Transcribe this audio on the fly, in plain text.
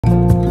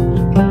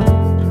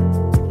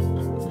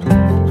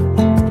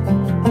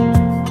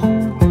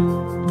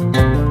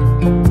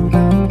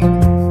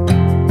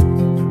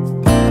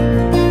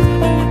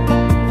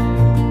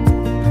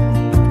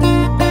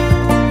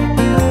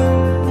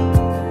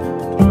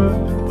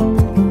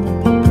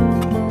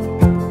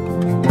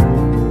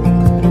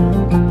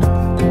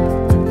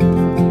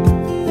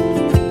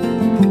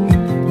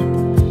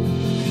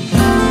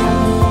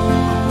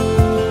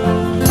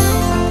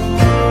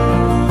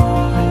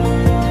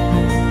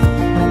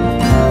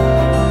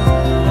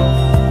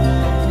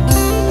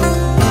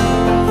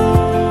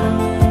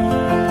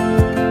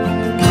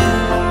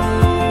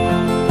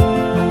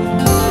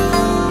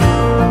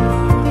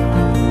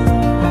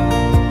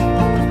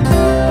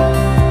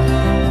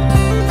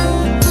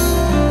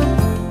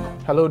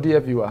Hello, dear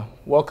viewer.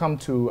 Welcome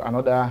to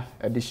another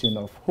edition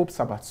of Hope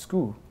Sabbath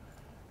School.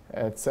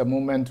 It's a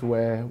moment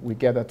where we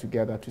gather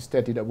together to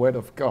study the Word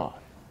of God.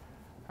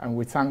 And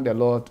we thank the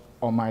Lord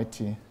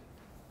Almighty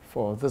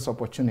for this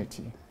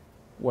opportunity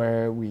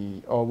where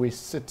we always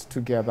sit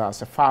together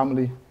as a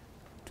family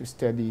to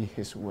study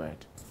His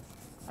Word.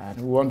 And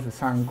we want to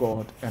thank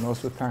God and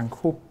also thank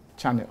Hope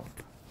Channel,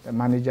 the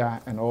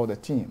manager and all the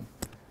team.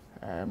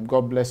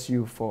 God bless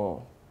you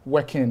for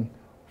working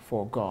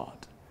for God.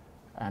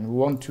 And we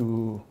want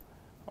to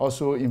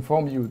also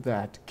inform you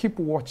that keep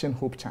watching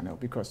Hope Channel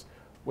because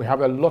we have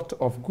a lot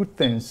of good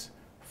things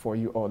for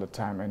you all the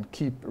time, and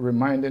keep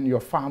reminding your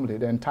family,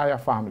 the entire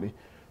family,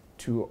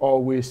 to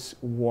always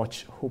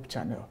watch Hope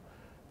Channel.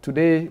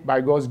 Today,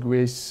 by God's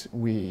grace,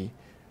 we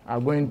are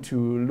going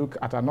to look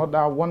at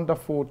another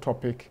wonderful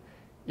topic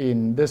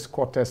in this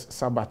quarter's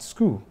Sabbath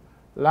School.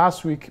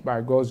 Last week, by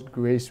God's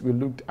grace, we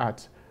looked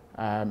at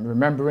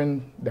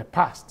remembering the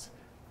past,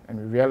 and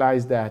we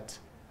realized that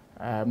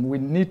we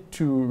need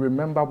to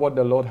remember what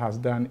the Lord has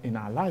done in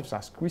our lives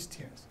as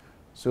Christians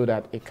so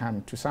that it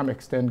can, to some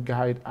extent,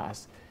 guide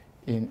us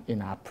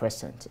in our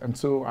present. And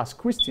so as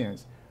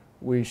Christians,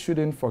 we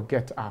shouldn't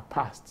forget our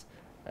past.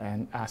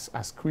 And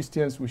as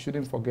Christians, we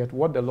shouldn't forget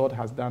what the Lord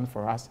has done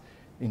for us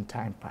in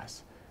time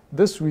past.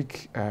 This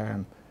week,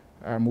 we're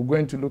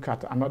going to look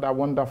at another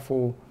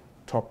wonderful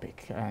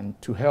topic. And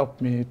to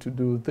help me to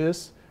do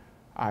this,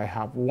 I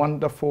have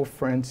wonderful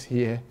friends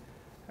here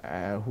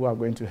who are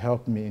going to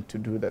help me to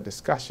do the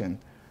discussion.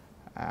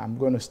 I'm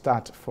going to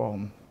start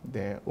from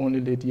the only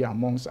lady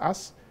amongst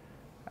us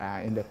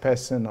in the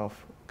person of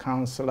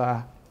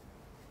Counselor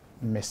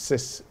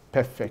Mrs.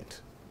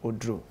 Perfect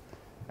Odru.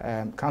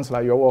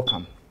 Counselor, you're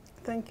welcome.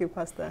 Thank you,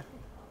 Pastor.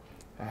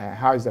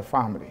 How is the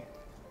family?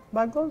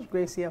 By God's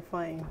grace, you're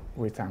fine.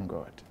 We thank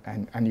God.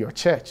 And your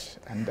church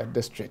and the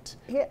district?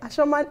 Yeah,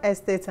 Ashoman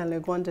Estate and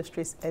Legon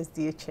District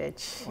SDA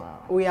Church.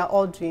 Wow. We are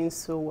all doing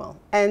so well.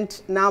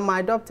 And now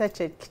my adopted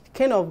church,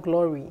 King of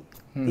Glory,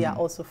 they are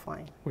also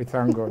fine. We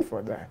thank God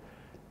for that.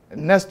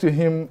 Next to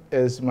him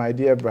is my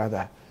dear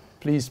brother.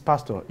 Please,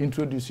 Pastor,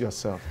 introduce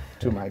yourself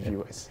to my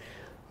viewers.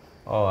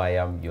 Oh, I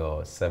am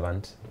your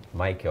servant,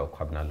 Michael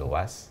Kwabna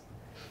Loas,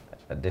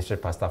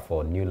 District Pastor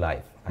for New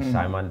Life,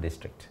 Ashaman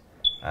District.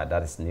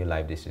 That is New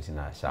Life District in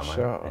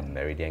Ashaman and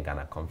Meridian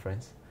Ghana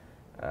Conference.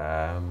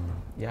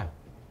 Yeah.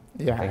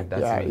 And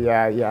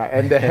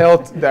the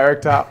health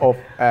director of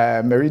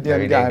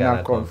Meridian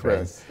Ghana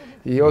Conference.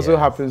 He also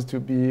happens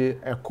to be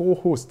a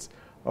co-host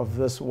of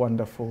this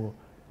wonderful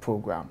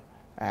program.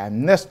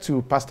 And next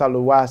to Pastor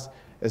Loas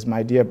is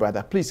my dear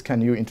brother. Please,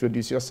 can you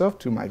introduce yourself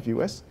to my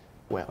viewers?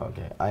 Well,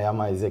 okay. I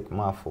am Isaac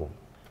Mafo,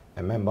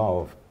 a member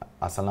of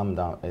Asalam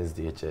Down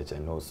SDA Church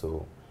and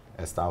also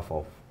a staff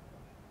of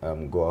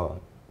Goa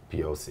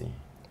PLC.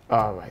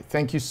 All right.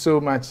 Thank you so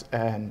much,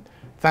 and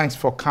thanks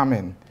for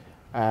coming.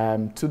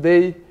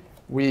 Today,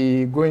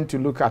 we're going to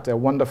look at a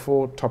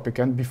wonderful topic.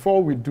 And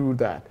before we do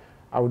that,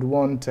 I would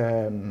want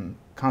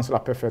Counselor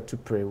Perfect to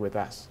pray with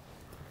us.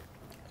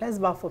 Let's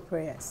bow for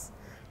prayers.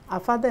 Our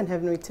Father in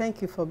heaven, we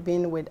thank you for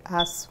being with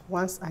us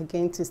once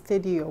again to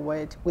study your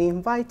word. We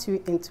invite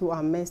you into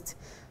our midst.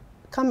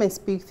 Come and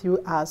speak through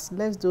us.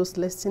 Let those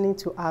listening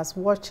to us,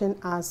 watching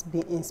us,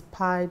 be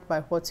inspired by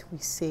what we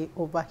say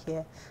over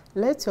here.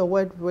 Let your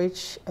word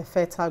reach a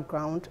fertile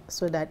ground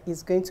so that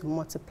it's going to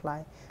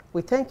multiply.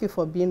 We thank you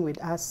for being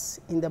with us.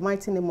 In the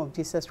mighty name of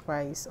Jesus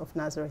Christ of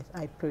Nazareth,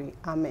 I pray.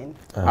 Amen.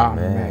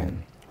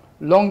 Amen.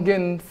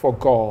 Longing for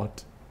God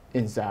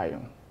in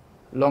Zion.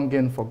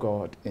 Longing for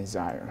God in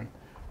Zion.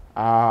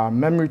 Our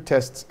memory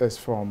text is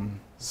from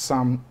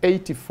Psalm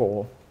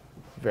 84,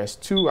 verse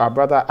 2. Our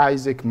brother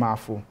Isaac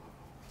Mafu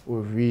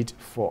will read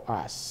for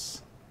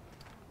us.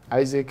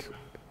 Isaac,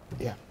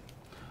 yeah.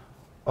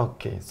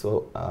 Okay,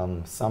 so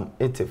Psalm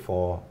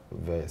 84,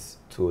 verse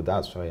 2,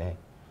 that's where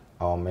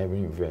our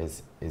memory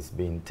verse is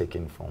being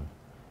taken from.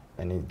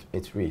 And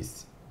it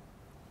reads,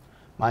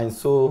 "My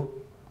soul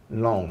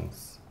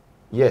longs,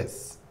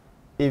 yes,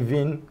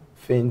 even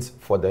faints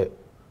for the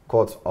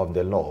court of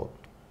the Lord.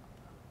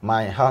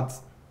 My heart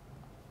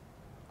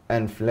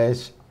and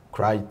flesh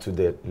cry to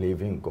the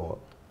living God."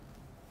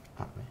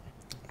 Amen.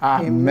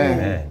 Amen.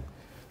 Amen.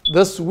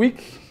 This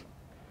week,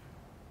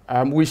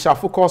 we shall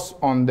focus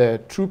on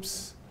the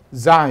troops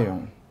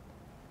Zion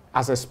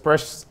as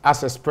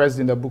expressed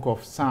in the book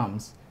of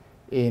Psalms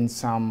in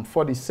Psalm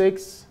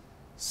 46,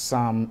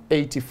 Psalm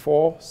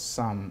 84,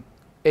 Psalm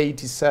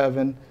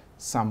 87,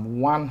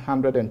 Psalm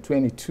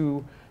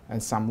 122,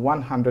 and Psalm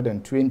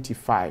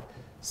 125.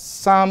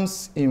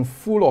 Psalms in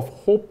full of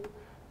hope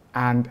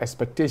and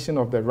expectation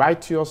of the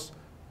righteous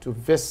to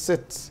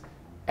visit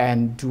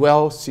and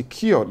dwell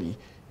securely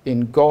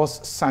in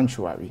God's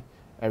sanctuary,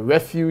 a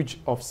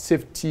refuge of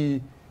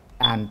safety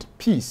and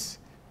peace.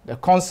 The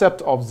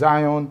concept of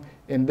Zion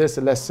in these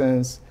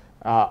lessons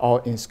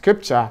or in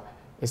Scripture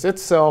is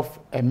itself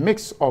a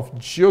mix of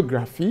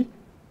geography,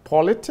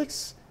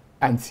 politics,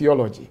 and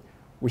theology.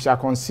 We shall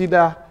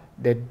consider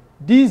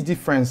these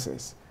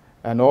differences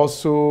and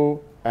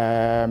also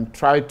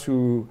try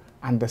to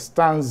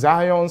understand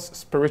Zion's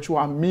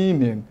spiritual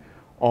meaning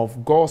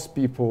of God's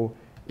people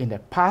in the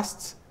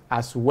past,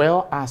 as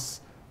well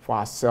as for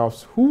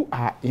ourselves who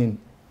are in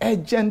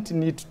urgent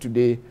need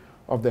today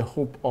of the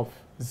hope of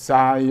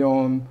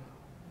Zion,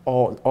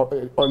 or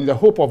in the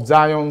hope of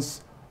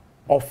Zion's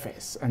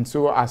office. And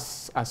so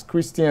as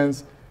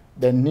Christians,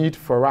 the need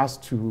for us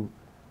to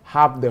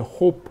have the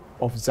hope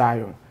of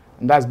Zion.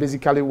 And that's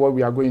basically what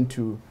we are going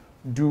to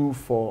do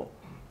for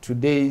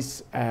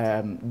today's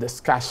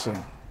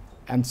discussion.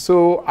 And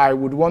so I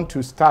would want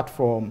to start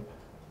from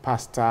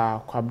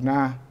Pastor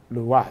Kwabena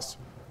Lowas.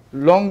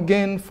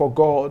 Longing for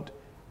God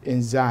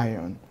in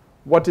Zion.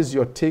 What is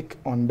your take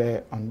on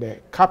the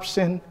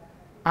caption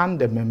and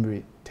the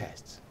memory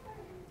test?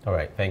 All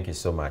right, thank you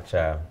so much.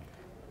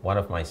 One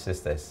of my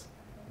sisters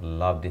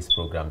loved this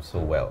program so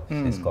well.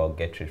 She's called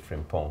Gertrude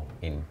Frimpong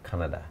in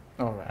Canada.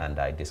 All right. And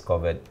I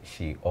discovered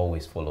she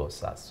always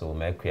follows us. So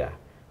Mercury,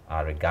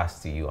 our regards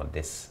to you on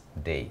this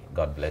day.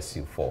 God bless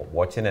you for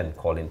watching and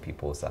calling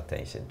people's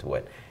attention to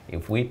it.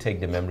 If we take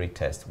the memory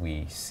test,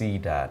 we see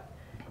that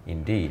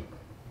indeed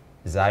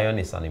Zion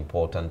is an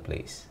important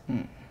place.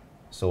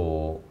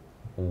 So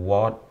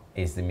what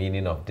is the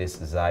meaning of this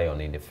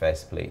Zion in the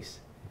first place?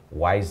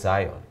 Why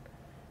Zion?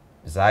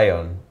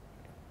 Zion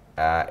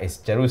is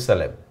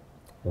Jerusalem,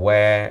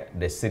 where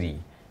the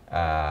city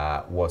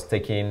was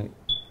taken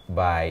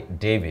by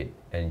David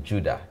and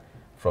Judah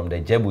from the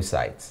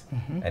Jebusites,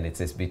 and it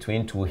is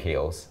between two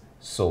hills,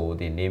 so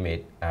they name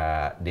it,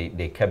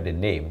 they kept the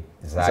name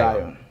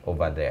Zion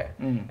over there.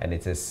 And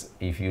it is,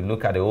 if you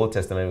look at the Old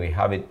Testament, we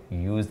have it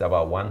used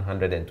about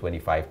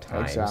 125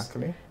 times.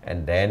 Exactly.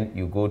 And then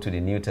you go to the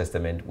New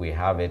Testament, we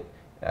have it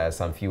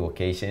some few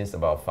occasions,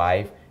 about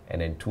 5,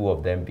 and then 2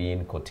 of them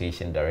being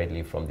quotation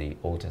directly from the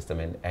Old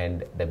Testament.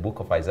 And the book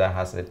of Isaiah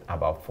has it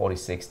about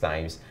 46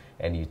 times,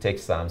 and you take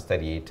Psalms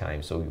 38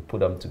 times. So you put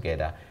them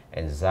together,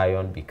 and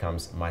Zion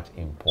becomes much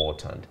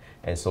important.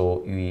 And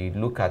so we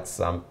look at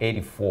Psalm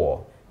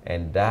 84,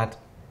 and that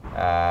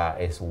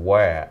is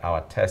where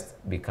our text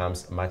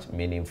becomes much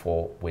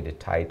meaningful with the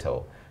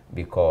title,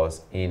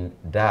 because in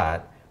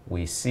that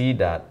we see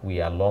that we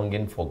are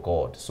longing for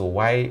God. So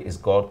why is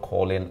God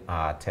calling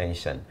our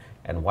attention?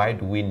 And why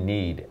do we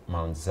need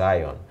Mount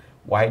Zion?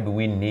 Why do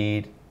we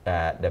need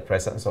the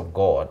presence of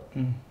God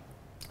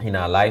in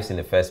our lives in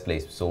the first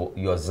place? So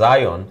your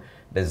Zion,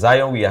 the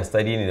Zion we are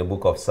studying in the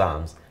book of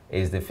Psalms,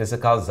 is the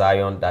physical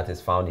Zion that is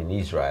found in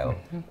Israel,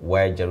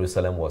 where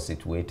Jerusalem was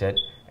situated.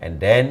 And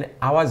then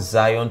our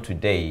Zion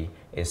today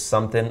is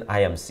something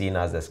I am seeing,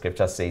 as the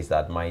scripture says,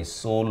 that my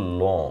soul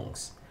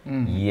longs,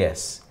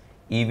 yes,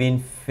 even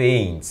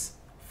faints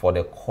for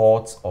the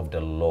courts of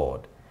the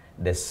Lord,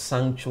 the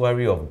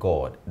sanctuary of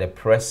God, the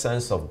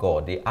presence of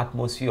God, the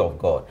atmosphere of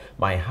God.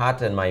 My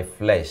heart and my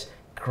flesh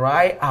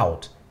cry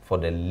out for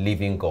the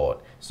living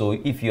God. So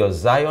if your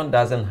Zion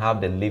doesn't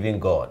have the living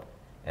God,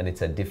 and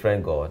it's a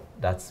different God,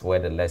 that's where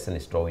the lesson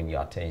is drawing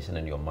your attention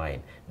and your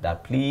mind.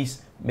 That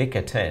please make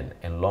a turn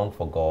and long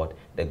for God,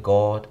 the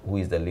God who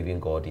is the living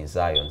God in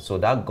Zion. So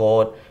that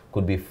God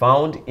could be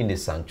found in the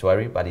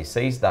sanctuary, but it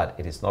says that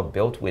it is not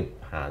built with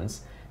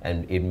hands.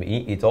 And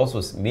it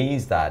also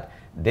means that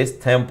this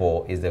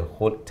temple is the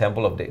whole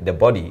temple of the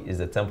body is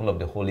the temple of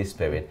the Holy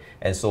Spirit.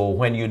 And so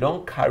when you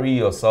don't carry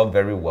yourself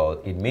very well,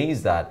 it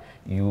means that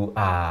you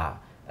are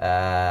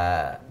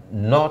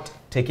not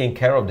taking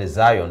care of the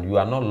Zion. You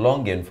are not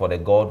longing for the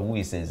God who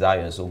is in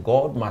Zion. So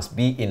God must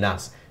be in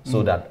us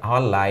so that our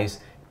lives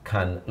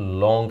can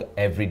long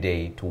every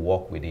day to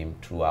walk with him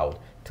throughout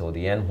till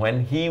the end,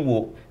 when he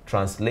will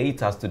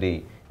translate us to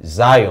the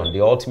Zion,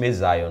 the ultimate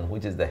Zion,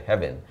 which is the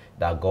heaven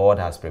that God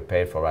has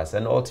prepared for us.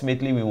 And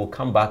ultimately we will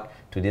come back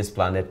to this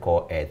planet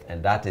called Earth,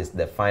 and that is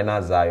the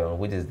final Zion,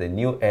 which is the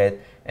new earth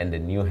and the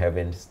new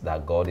heavens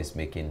that God is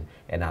making,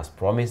 and has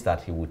promised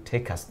that he will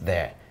take us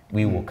there.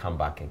 We will come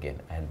back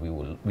again, and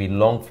we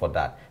long for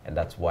that, and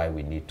that's why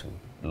we need to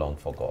long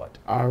for God.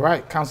 All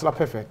right, Councillor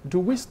Perfect, do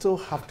we still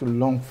have to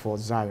long for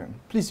Zion?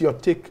 Please, your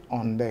take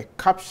on the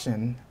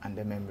caption and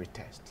the memory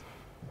test.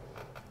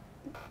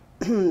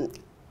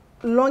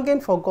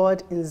 Longing for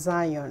God in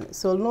Zion.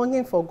 So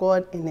longing for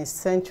God in his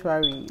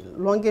sanctuary,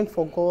 longing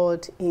for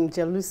God in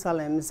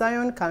Jerusalem.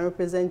 Zion can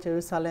represent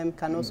Jerusalem,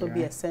 can also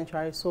be a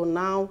sanctuary. So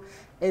now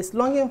it's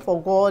longing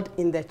for God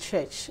in the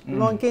church,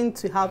 longing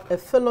to have a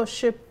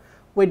fellowship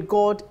with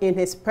God in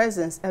his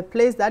presence, a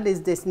place that is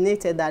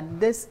designated that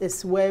this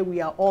is where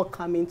we are all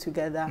coming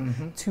together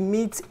to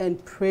meet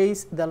and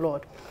praise the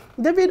Lord.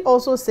 David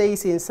also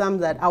says in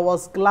Psalms that I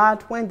was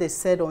glad when they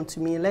said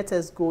unto me, let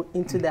us go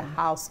into the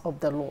house of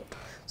the Lord.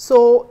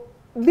 So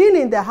being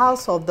in the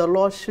house of the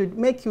Lord should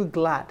make you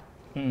glad.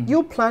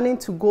 You planning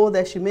to go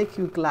there should make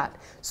you glad.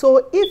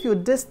 So if you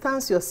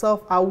distance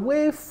yourself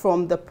away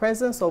from the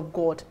presence of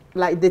God,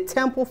 like the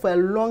temple, for a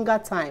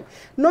longer time,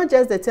 not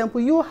just the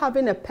temple, you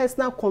having a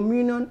personal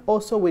communion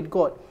also with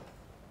God,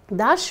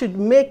 that should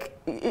make,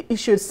 it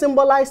should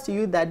symbolize to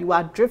you that you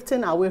are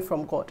drifting away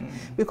from God.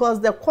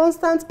 Because the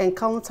constant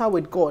encounter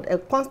with God, a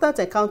constant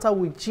encounter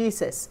with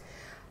Jesus,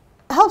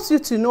 helps you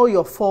to know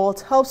your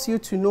fault, helps you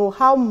to know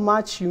how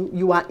much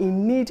you are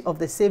in need of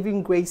the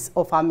saving grace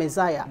of our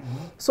Messiah.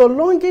 So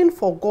longing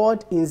for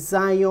God in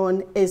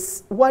Zion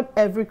is what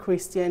every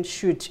Christian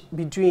should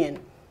be doing.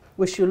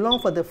 We should long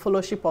for the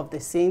fellowship of the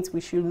saints.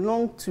 We should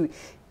long to,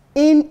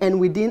 in and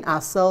within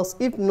ourselves,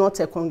 if not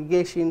a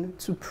congregation,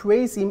 to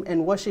praise him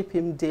and worship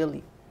him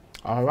daily.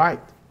 All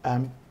right.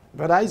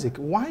 Brother Isaac,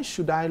 why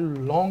should I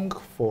long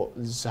for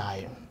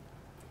Zion?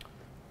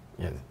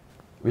 Yes,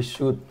 we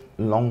should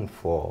long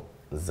for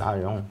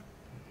Zion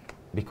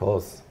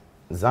because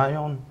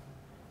Zion,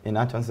 in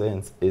actual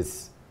sense,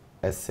 is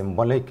a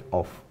symbolic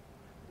of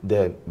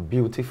the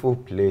beautiful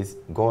place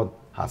God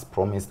has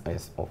promised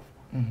us of.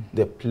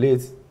 The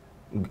place,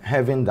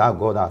 heaven that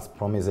God has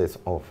promised us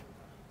of.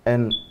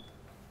 And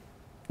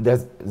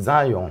the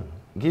Zion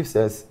gives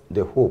us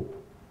the hope,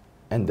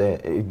 and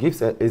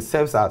it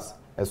serves as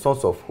a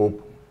source of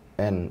hope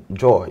and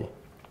joy.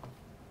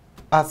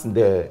 As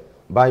the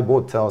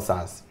Bible tells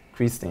us,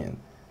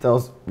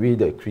 we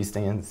the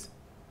Christians,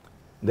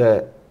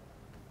 the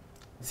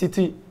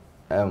city,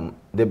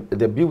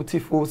 the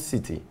beautiful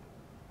city,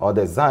 or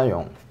the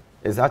Zion,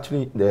 is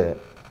actually the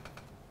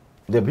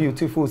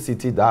beautiful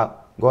city that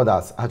God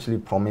has actually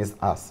promised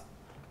us.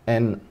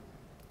 And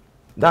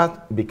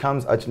that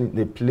becomes actually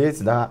the place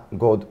that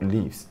God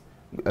lives,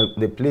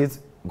 the place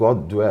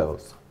God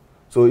dwells.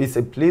 So it's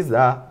a place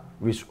that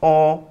we should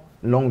all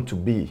long to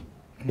be.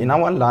 In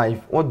our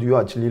life, what do you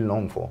actually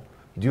long for?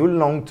 Do you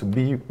long to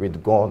be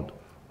with God?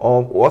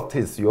 Or what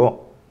is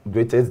your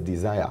greatest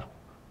desire?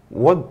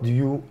 What do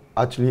you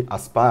actually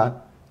aspire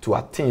to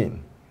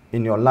attain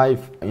in your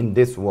life in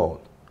this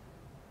world?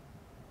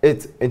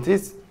 It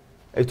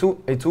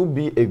will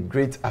be a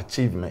great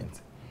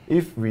achievement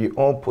if we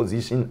all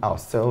position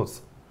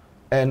ourselves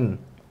and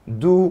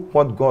do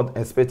what God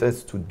expects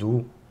us to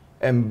do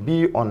and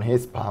be on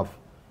his path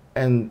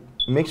and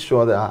make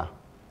sure that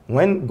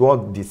when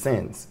God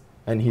descends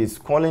and he is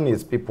calling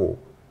his people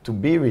to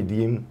be with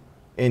him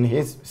in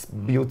his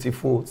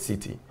beautiful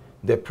city,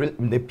 the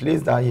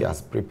place that he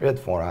has prepared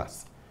for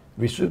us,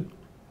 we should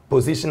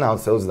position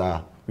ourselves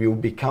that we will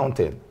be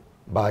counted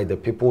by the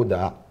people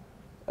that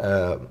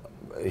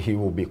he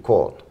will be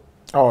called.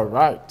 All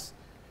right.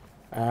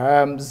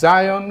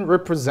 Zion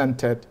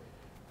represented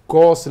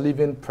God's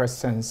living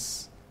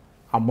presence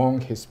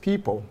among his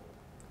people.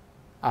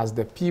 As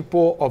the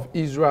people of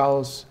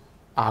Israel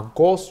are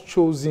God's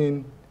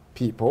chosen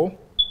people,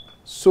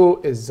 so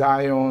is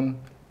Zion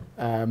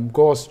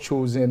God's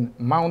chosen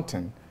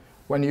mountain.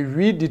 When you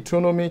read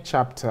Deuteronomy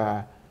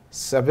chapter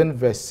 7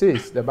 verse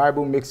 6, the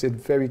Bible makes it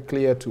very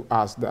clear to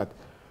us that,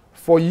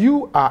 "For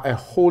you are a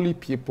holy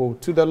people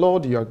to the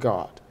Lord your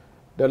God.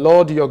 The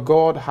Lord your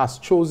God has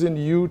chosen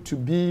you to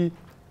be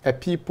a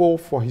people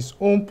for his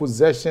own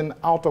possession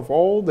out of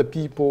all the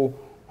people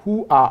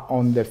who are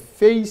on the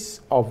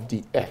face of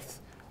the earth."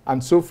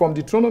 And so from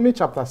Deuteronomy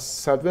chapter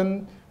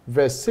 7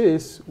 verse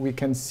 6, we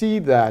can see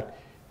that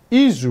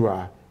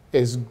Israel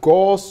is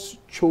God's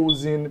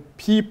chosen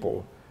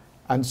people.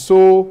 And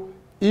so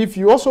if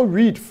you also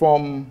read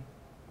from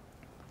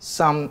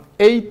Psalm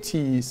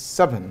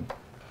 87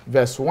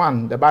 verse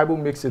 1, the Bible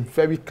makes it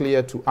very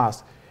clear to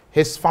us.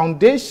 His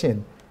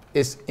foundation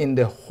is in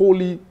the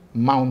holy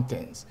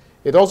mountains.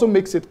 It also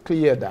makes it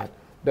clear that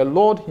the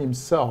Lord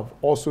himself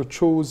also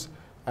chose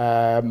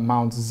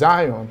Mount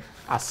Zion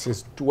as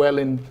his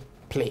dwelling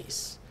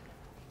place.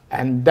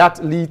 And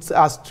that leads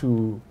us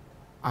to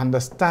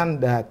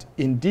understand that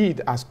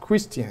indeed as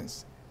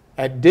Christians,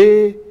 a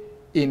day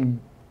in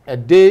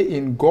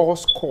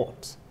God's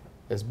court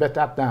is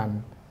better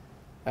than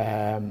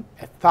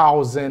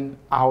 1,000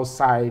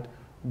 outside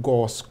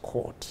God's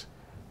court.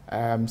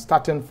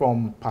 Starting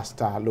from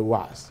Pastor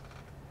Loas,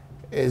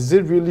 is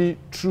it really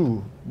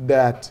true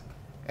that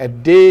a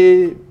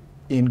day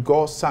in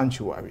God's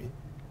sanctuary,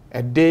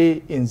 a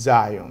day in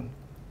Zion,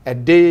 a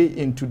day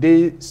in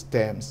today's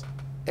terms,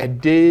 a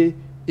day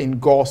in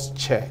God's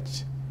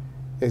church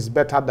is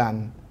better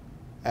than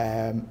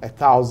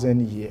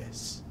 1,000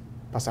 years?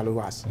 Pastor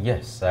Loas.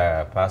 Yes,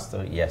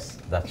 Pastor, yes,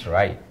 that's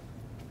right.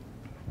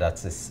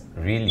 That is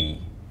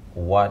really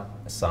what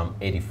Psalm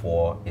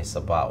 84 is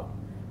about.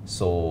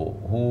 So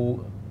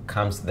who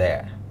comes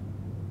there?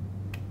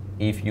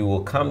 If you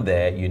will come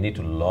there, you need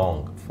to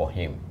long for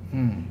him.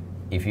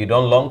 If you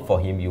don't long for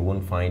him, you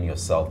won't find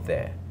yourself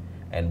there.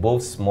 And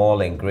both small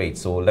and great.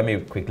 So let me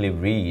quickly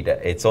read.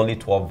 It's only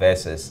 12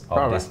 verses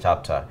of this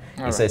chapter.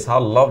 It says,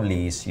 "How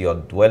lovely is your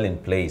dwelling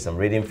place." I'm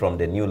reading from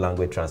the New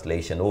Language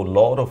Translation. "O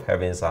Lord of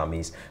heaven's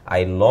armies,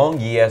 I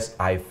long, yes,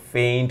 I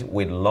faint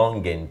with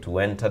longing to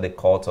enter the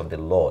courts of the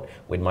Lord.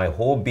 With my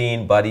whole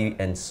being, body,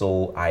 and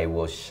soul, I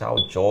will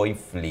shout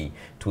joyfully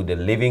to the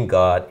living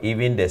God.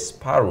 Even the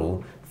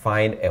sparrow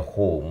find a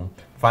home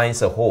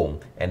finds a home,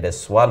 and the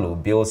swallow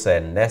builds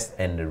a nest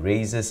and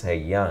raises her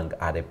young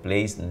at a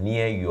place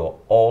near your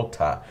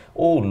altar.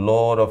 O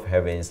Lord of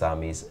heaven's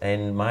armies,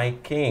 and my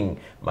King,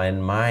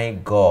 and my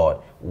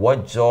God,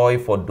 what joy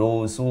for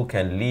those who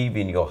can live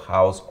in your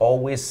house,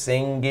 always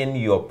singing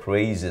your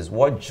praises.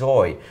 What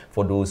joy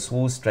for those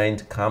whose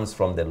strength comes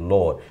from the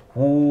Lord,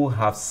 who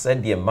have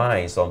set their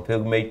minds on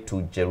pilgrimage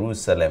to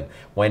Jerusalem.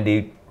 When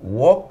they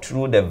walk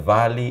through the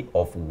valley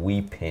of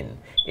weeping,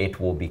 it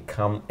will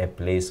become a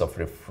place of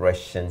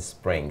refreshing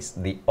springs.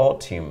 The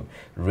autumn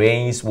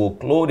rains will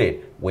clothe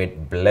it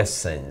with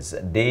blessings.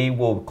 They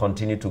will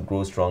continue to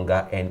grow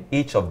stronger, and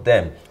each of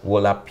them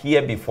will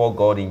appear before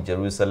God in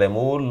Jerusalem.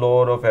 O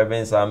Lord of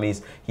heaven's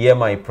armies, hear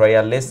my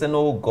prayer. Listen,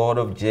 O God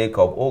of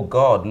Jacob. O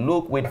God,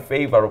 look with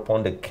favor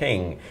upon the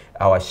King,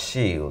 our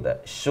shield.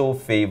 Show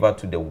favor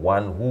to the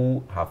one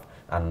who have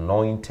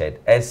anointed.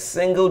 A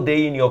single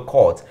day in your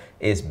court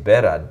is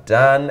better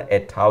than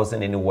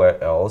 1,000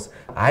 anywhere else.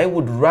 I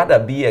would rather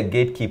be a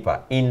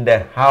gatekeeper in the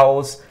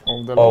house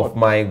of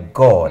my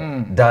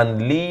God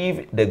than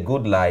live the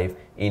good life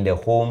in the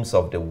homes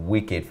of the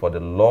wicked. For the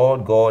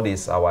Lord God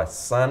is our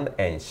sun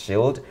and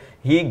shield.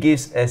 He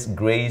gives us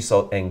grace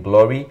and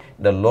glory.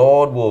 The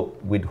Lord will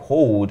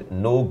withhold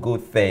no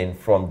good thing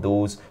from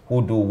those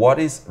who do what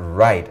is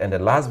right. And the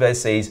last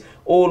verse says,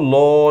 O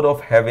Lord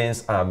of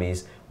heaven's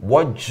armies,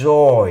 what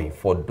joy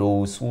for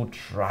those who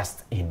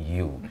trust in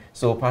you.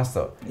 So,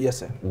 Pastor, yes,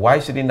 sir. Why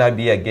shouldn't I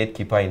be a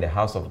gatekeeper in the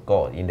house of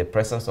God, in the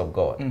presence of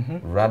God,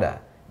 rather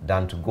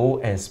than to go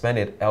and spend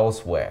it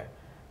elsewhere?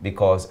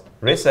 Because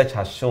research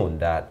has shown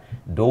that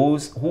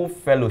those who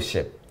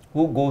fellowship,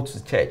 who go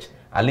to church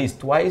at least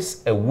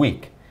twice a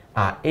week,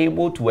 are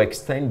able to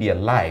extend their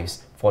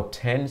lives for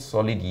 10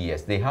 solid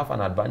years. They have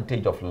an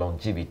advantage of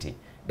longevity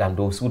than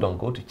those who don't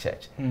go to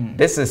church.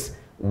 This is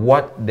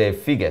what the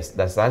figures,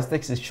 the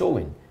statistics is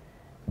showing.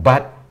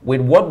 But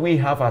with what we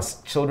have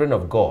as children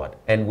of God,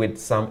 and with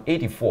Psalm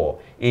 84,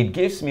 it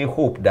gives me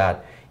hope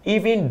that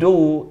even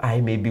though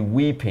I may be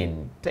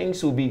weeping,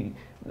 things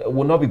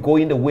will not be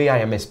going the way I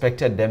am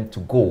expected them to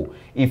go.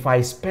 If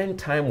I spend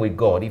time with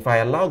God, if I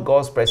allow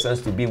God's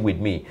presence to be with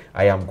me,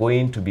 I am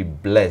going to be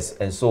blessed.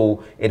 And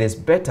so it is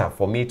better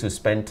for me to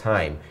spend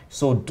time.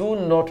 So do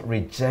not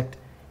reject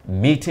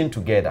meeting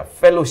together,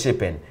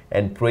 fellowshipping,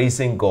 and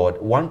praising God.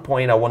 One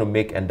point I want to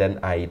make, and then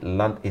I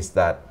learned, is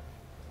that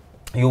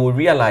you will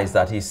realize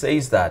that he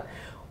says that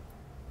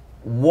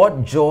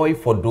what joy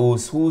for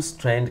those whose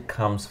strength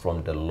comes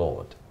from the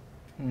Lord.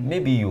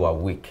 Maybe you are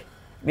weak.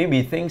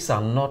 Maybe things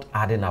are not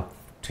adding up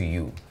to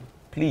you.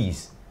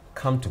 Please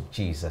come to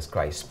Jesus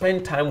Christ.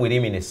 Spend time with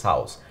him in his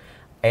house.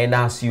 And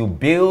as you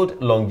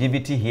build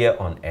longevity here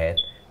on earth,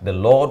 the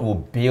Lord will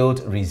build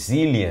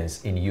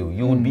resilience in you.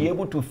 You will be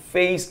able to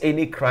face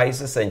any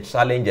crisis and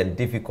challenge and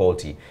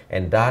difficulty,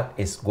 and that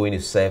is going to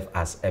serve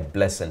as a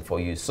blessing for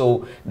you.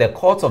 So the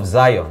court of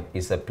Zion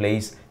is a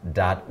place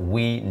that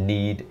we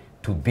need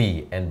to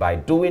be, and by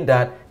doing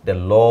that, the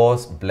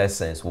Lord's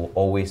blessings will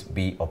always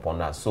be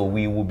upon us. So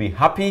we will be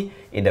happy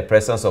in the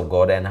presence of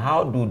God. And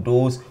how do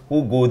those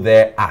who go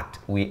there act?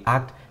 We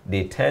act.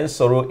 They turn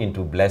sorrow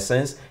into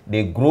blessings.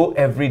 They grow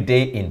every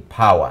day in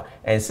power.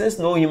 And since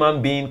no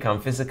human being can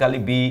physically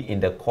be in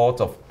the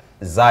court of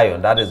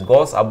Zion, that is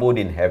God's abode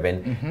in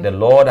heaven, the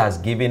Lord has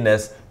given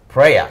us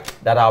prayer,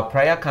 that our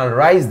prayer can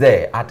rise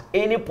there at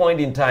any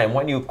point in time.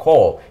 When you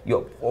call,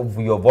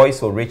 your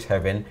voice will reach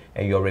heaven,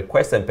 and your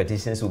requests and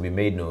petitions will be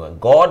made known.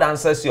 God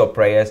answers your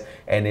prayers,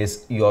 and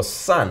is your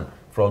Son.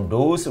 From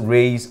those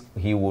rays,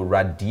 he will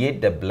radiate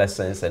the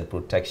blessings and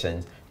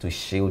protections to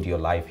shield your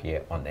life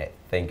here on earth.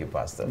 Thank you,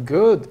 Pastor.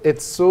 Good.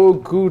 It's so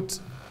good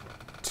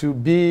to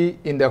be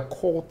in the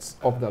courts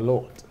of the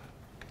Lord.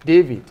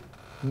 David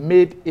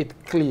made it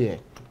clear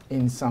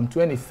in Psalm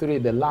 23,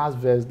 the last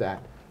verse,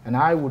 that, and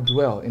I will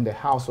dwell in the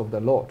house of the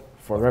Lord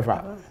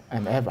forever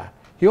and ever.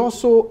 He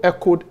also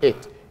echoed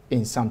it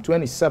in Psalm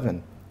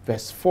 27,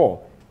 verse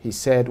 4. He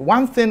said,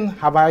 one thing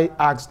have I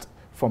asked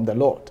from the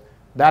Lord,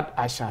 that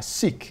I shall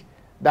seek,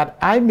 that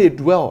I may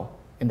dwell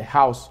in the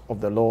house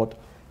of the Lord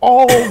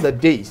all the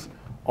days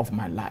of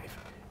my life.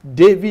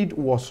 David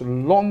was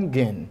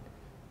longing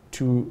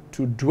to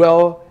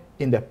dwell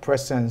in the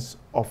presence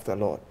of the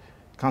Lord.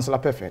 Counselor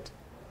Perfect,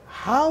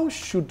 how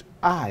should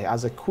I,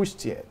 as a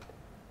Christian,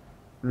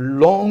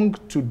 long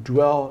to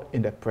dwell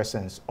in the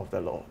presence of the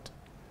Lord?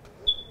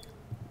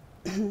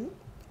 You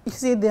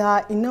see, there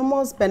are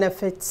enormous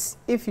benefits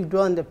if you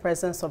dwell in the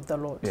presence of the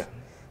Lord. Yeah.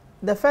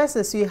 The first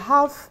is you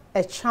have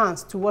a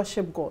chance to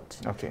worship God.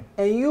 Okay.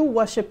 And you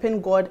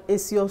worshiping God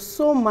is your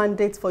sole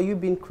mandate for you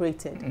being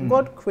created.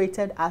 God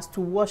created us to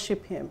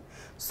worship him.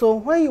 So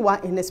when you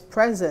are in his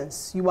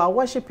presence, you are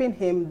worshiping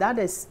him. That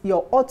is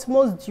your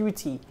utmost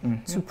duty,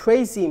 to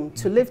praise him,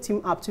 to lift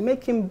him up, to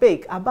make him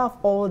big above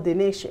all the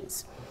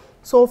nations.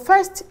 So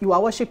first, you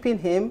are worshiping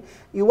him.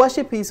 You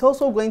worship, he's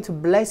also going to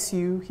bless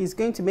you. He's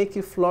going to make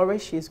you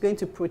flourish. He's going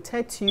to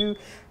protect you.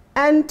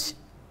 And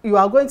you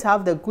are going to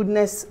have the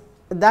goodness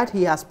that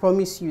he has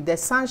promised you. The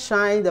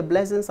sunshine, the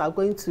blessings are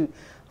going to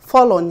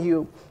fall on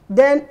you,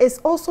 then it's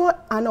also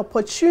an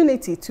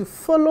opportunity to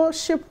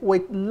fellowship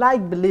with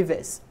like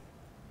believers,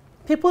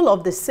 people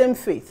of the same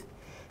faith,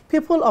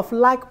 people of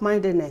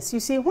like-mindedness. You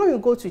see, when you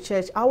go to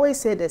church, I always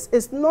say this,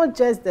 it's not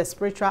just the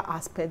spiritual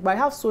aspect, but I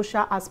have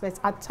social aspects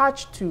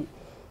attached to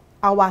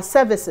our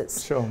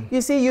services. Sure.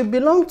 You see, you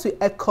belong to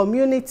a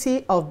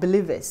community of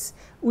believers.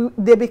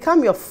 They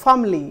become your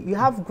family. You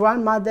have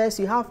grandmothers,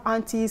 you have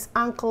aunties,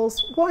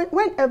 uncles.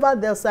 Whenever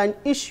there's an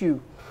issue,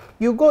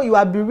 you go, you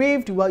are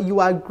bereaved, you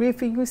are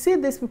grieving, you see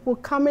these people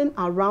coming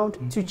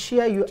around to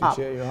cheer you up.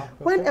 Okay.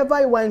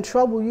 Whenever you are in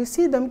trouble, you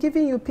see them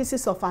giving you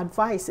pieces of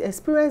advice,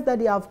 experience that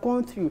they have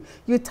gone through.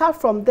 You tap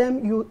from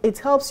them, it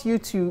helps you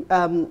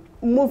to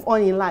move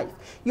on in life.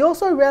 You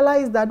also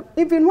realize that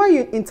even when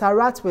you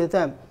interact with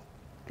them,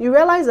 you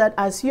realize that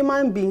as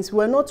human beings,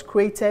 we're not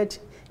created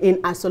in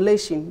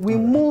isolation. We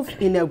move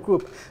in a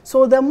group.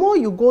 So the more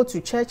you go to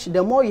church,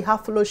 the more you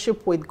have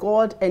fellowship with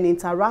God and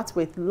interact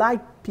with like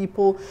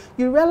people,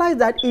 you realize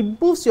that it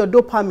boosts your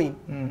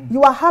dopamine.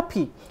 You are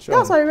happy. Sure.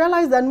 That's why I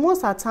realize that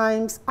most of the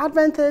times,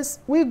 Adventists,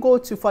 we go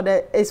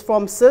to it's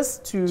from 6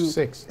 to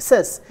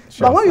 6.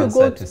 Sure. But when you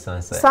go to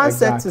sunset.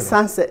 Sunset to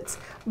sunset.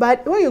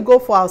 But when you go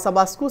for our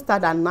Sabbath school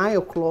start at 9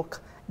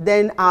 o'clock,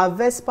 then our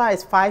Vesper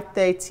is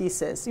 5:30,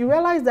 says. You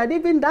realize that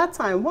even that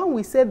time, when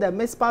we say the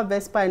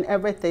Vesper and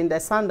everything, the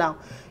sundown,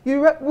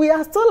 we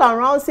are still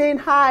around saying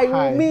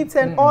hi. We meet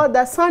and all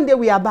that. Sunday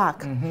we are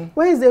back.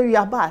 Wednesday we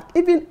are back.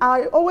 Even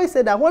I always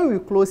say that when we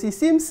close, it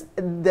seems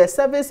the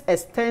service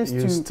extends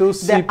to still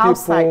see the people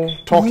outside.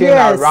 talking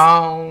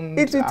around.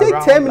 It will take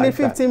 10 minutes,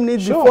 15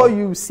 minutes before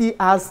you see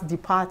us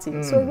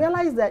departing. So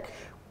realize that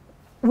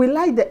we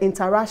like the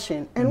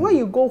interaction. And when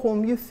you go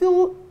home, you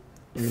feel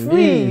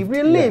free,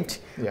 relieved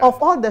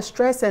of all the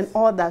stress and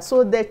all that.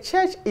 So the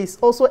church is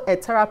also a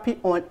therapy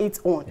on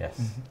its own.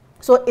 Yes.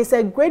 So it's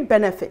a great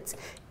benefit.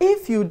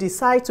 If you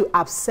decide to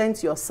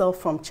absent yourself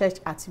from church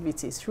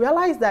activities,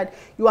 realize that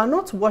you are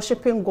not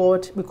worshiping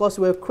God because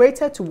we were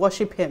created to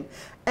worship Him.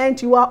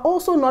 And you are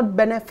also not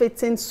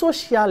benefiting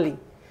socially.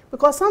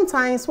 Because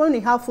sometimes when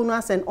we have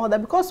funerals and all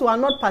that, because we are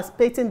not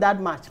participating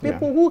that much,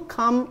 people who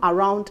come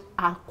around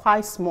are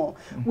quite small.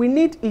 We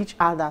need each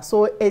other.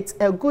 So it's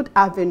a good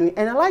avenue.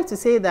 And I like to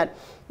say that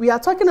we are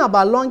talking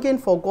about longing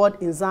for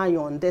God in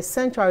Zion, the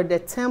sanctuary, the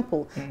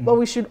temple. But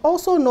we should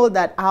also know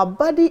that our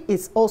body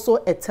is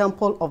also a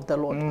temple of the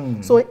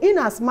Lord. So in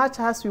as much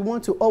as we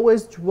want to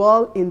always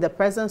dwell in the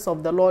presence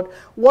of the Lord,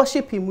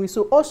 worship Him, we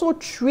should also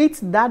treat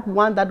that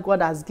one that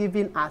God has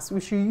given us. We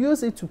should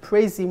use it to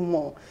praise Him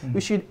more.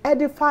 We should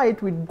edify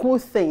it with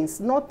good things,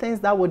 not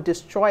things that would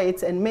destroy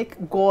it and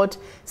make God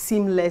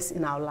seem less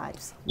in our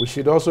lives. We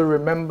should also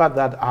remember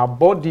that our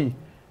body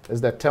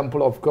is the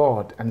temple of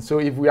God. And so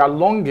if we are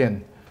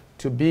longing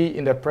to be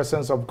in the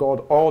presence of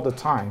God all the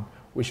time,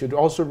 we should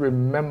also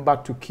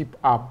remember to keep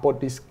our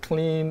bodies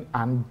clean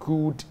and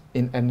good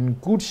and in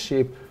good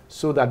shape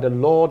so that the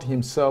Lord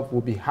Himself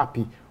will be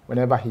happy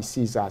whenever He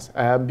sees us.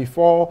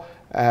 Before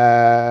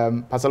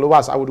Pastor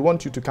Loas, I would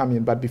want you to come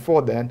in, but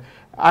before then,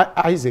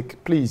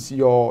 Isaac, please,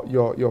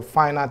 your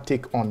final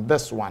take on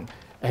this one.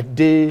 A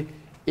day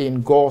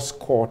in God's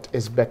court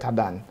is better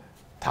than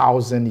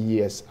 1,000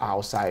 years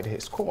outside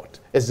His court.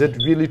 Is it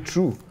really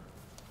true?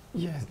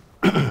 Yes.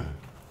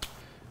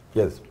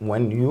 Yes,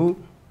 when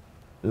you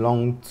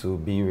long to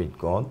be with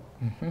God,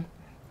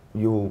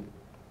 you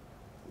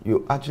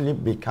actually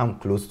become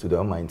close to the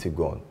Almighty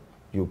God.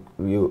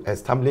 You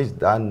establish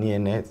that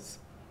nearness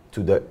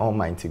to the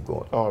Almighty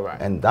God. All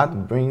right. And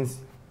that brings,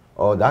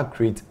 or that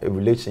creates a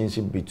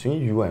relationship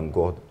between you and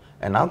God.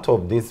 And out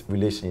of this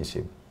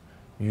relationship,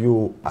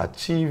 you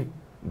achieve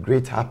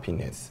great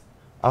happiness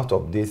out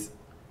of this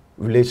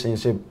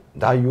relationship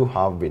that you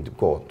have with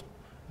God.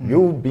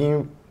 You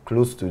being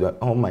close to the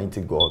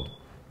Almighty God,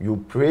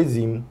 you praise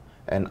Him,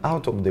 and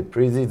out of the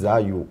praises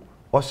that you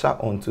usher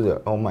onto the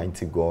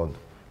Almighty God,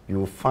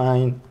 you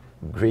find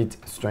great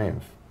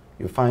strength.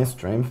 You find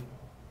strength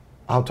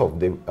out of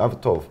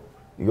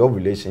your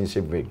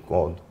relationship with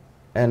God.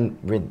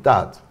 And with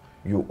that,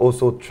 you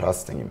also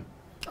trust Him.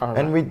 Right.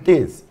 And with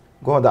this,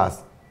 God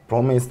has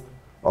promised,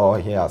 or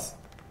He has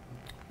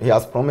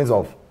promised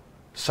of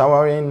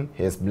showering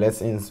His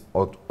blessings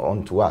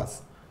onto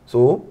us.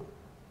 So,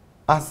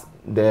 as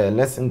the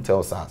lesson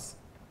tells us,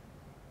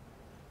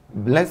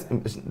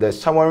 the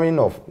showering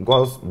of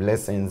God's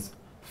blessings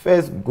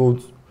first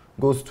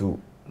goes to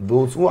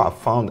those who are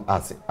found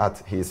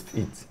at His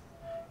feet.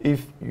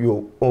 If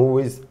you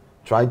always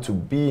try to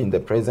be in the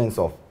presence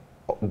of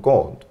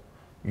God,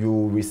 you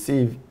will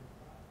receive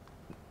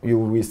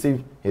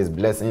His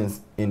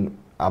blessings in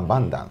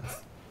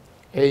abundance.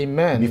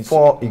 Amen.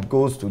 Before it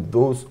goes to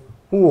those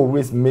who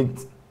always make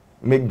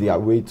their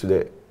way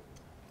to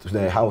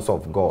the house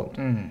of God,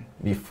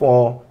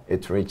 before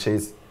it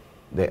reaches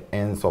the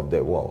ends of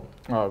the world.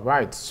 All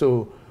right.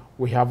 So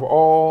we have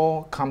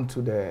all come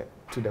to the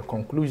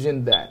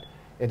conclusion that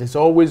it is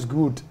always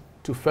good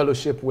to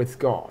fellowship with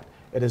God.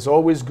 It is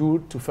always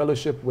good to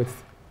fellowship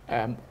with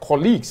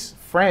colleagues,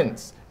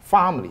 friends,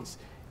 families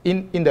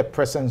in the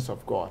presence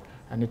of God.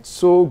 And it's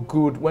so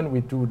good when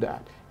we do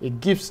that.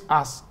 It gives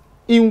us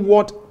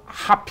inward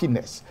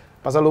happiness.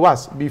 Pastor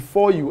Loas,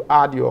 before you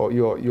add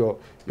your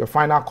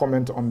final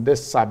comment on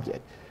this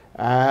subject,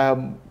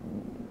 touch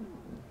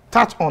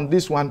on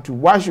this one too.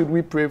 Why should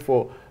we pray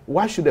for,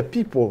 why should the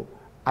people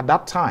at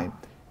that time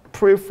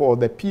pray for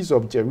the peace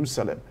of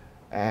Jerusalem?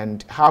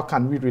 And how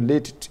can we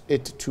relate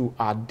it to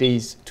our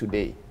days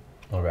today?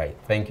 All right,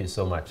 thank you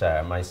so much.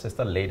 My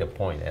sister laid a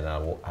point, and I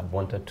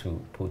wanted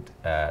to put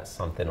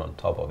something on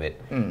top of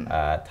it,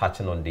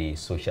 touching on the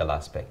social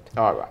aspect.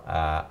 All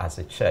right. As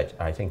a church,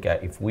 I think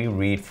if we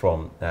read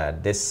from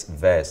this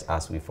verse,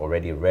 as we've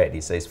already read,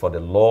 it says, "For the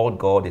Lord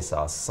God is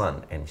our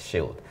sun and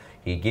shield.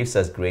 He gives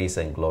us grace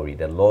and glory.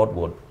 The Lord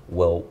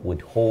will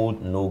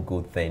withhold no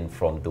good thing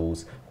from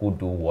those who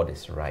do what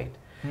is right."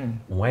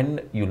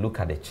 When you look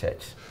at the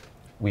church,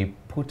 we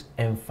put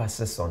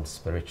emphasis on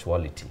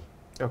spirituality.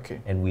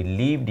 Okay. And we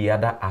leave the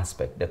other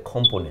aspect, the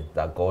component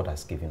that God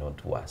has given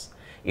unto us.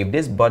 If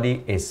this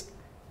body is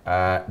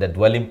the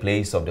dwelling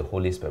place of the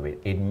Holy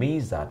Spirit, it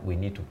means that we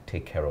need to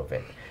take care of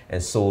it.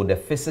 And so the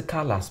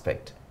physical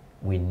aspect,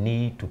 we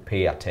need to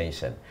pay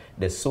attention.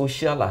 The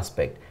social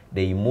aspect,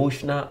 the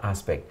emotional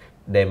aspect,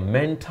 the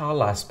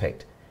mental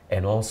aspect,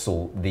 and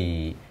also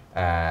the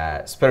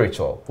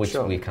spiritual, which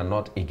we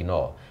cannot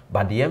ignore.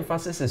 But the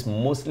emphasis is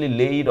mostly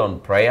laid on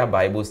prayer,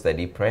 Bible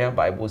study, prayer,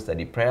 Bible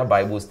study, prayer,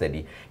 Bible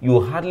study.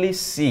 You hardly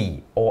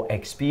see or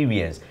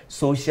experience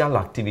social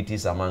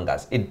activities among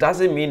us. It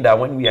doesn't mean that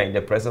when we are in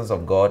the presence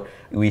of God,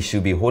 we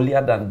should be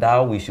holier than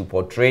thou, we should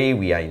portray,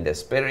 we are in the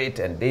spirit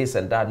and this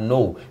and that.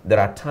 No,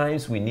 there are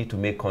times we need to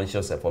make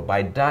conscious effort.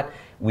 By that,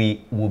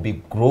 we will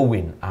be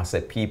growing as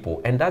a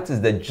people. And that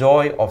is the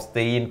joy of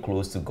staying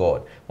close to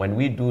God. When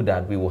we do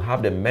that, we will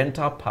have the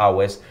mental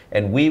powers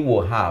and we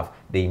will have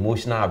the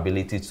emotional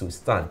ability to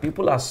stand.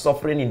 People are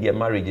suffering in their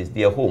marriages,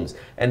 their homes.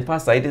 And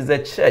Pastor, it is the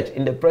church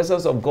in the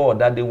presence of God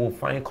that they will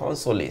find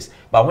solace.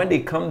 But when they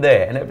come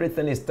there and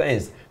everything is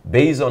tense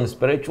based on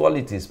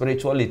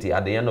spirituality,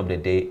 at the end of the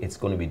day, it's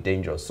going to be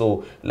dangerous.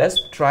 So let's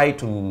try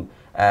to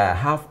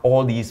have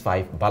all these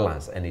five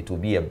balance, and it will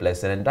be a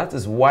blessing. And that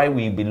is why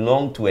we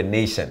belong to a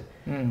nation.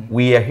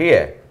 We are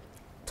here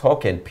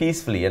talking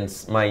peacefully,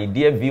 and my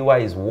dear viewer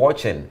is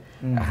watching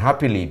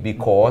happily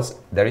because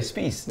there is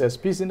peace. There's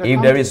peace in the country.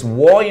 If there is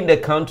war in the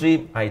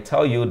country, I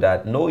tell you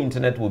that no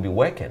internet will be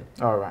working.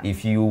 All right.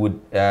 If you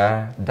would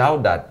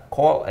doubt that,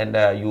 call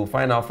and you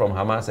find out from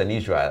Hamas and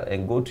Israel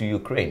and go to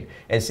Ukraine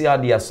and see how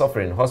they are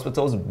suffering.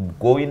 Hospitals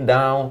going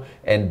down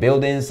and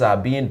buildings are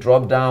being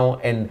dropped down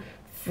and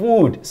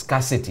food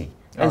scarcity.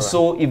 And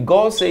so if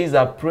God says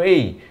that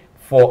pray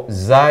for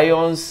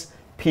Zion's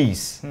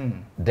peace,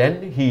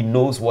 then he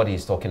knows what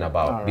he's talking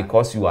about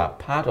because you are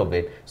part of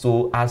it.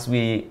 So as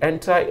we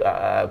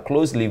enter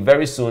closely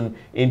very soon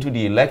into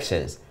the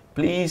elections,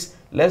 please,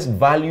 let's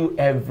value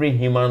every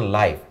human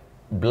life.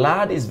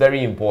 Blood is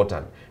very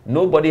important.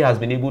 Nobody has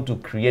been able to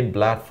create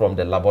blood from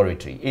the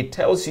laboratory. It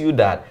tells you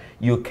that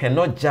you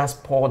cannot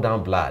just pour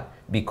down blood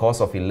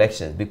because of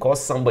elections,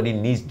 because somebody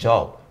needs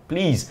job.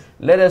 Please,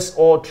 let us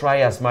all try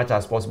as much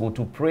as possible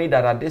to pray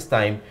that at this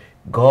time,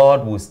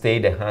 God will stay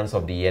the hands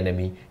of the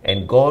enemy,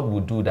 and God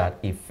will do that.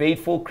 If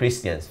faithful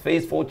Christians,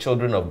 faithful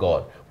children of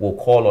God will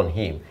call on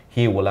him,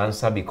 he will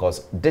answer,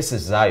 because this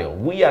is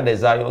Zion. We are the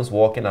Zions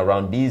walking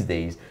around these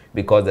days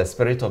because the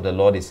Spirit of the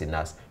Lord is in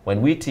us.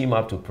 When we team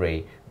up to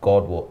pray,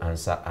 God will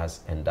answer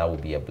us, and that will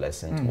be a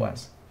blessing to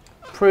us.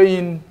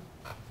 Praying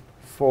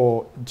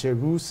for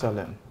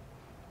Jerusalem,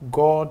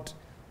 God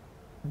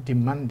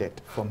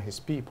demanded from his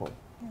people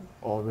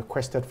or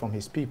requested from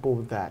his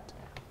people that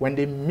when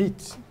they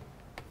meet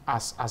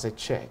as a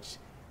church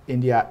in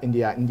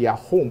their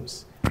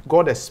homes,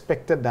 God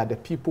expected that the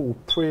people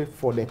would pray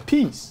for the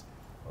peace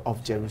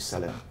of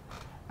Jerusalem.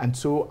 And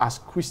so as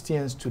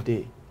Christians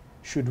today,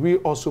 should we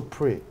also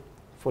pray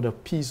for the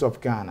peace of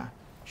Ghana?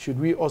 Should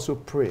we also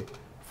pray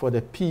for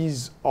the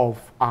peace of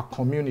our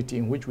community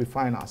in which we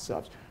find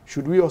ourselves?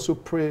 Should we also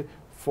pray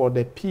for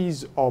the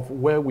peace of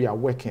where we are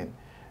working?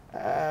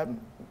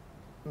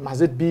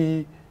 Must it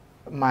be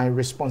my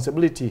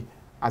responsibility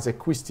as a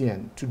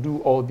Christian to do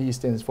all these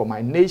things for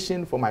my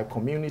nation, for my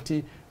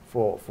community,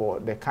 for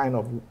the kind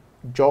of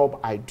job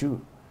I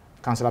do?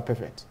 Councillor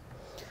Perfect.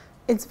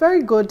 It's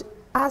very good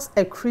as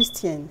a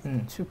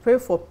Christian to pray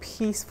for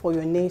peace for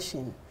your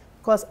nation.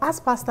 Because as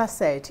Pastor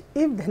said,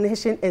 if the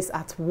nation is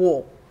at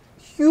war,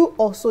 you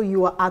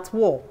are at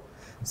war.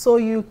 So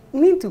you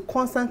need to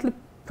constantly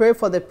pray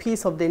for the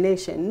peace of the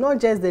nation, not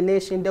just the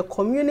nation, the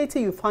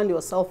community you find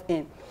yourself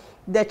in,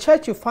 the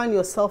church you find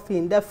yourself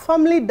in, the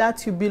family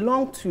that you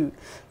belong to.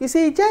 You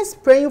see,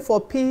 just praying for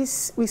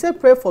peace, we say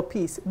pray for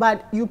peace,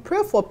 but you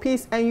pray for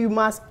peace and you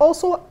must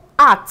also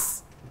act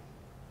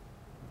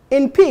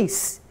in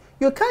peace.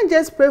 You can't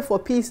just pray for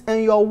peace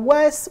and your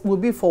words will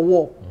be for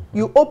war.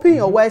 You open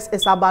your words,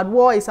 it's about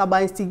war, it's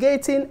about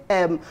instigating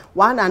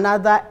one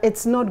another.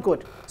 It's not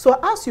good. So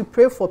as you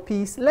pray for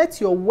peace,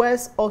 let your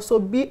words also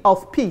be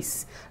of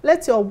peace.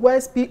 Let your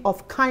words be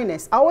of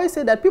kindness. I always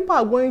say that people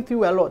are going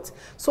through a lot.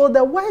 So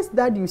the words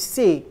that you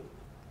say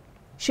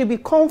should be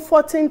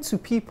comforting to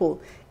people.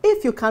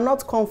 If you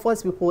cannot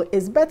comfort people,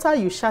 it's better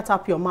you shut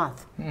up your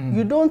mouth.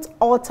 You don't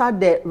alter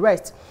the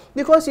rest.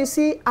 Because you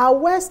see, our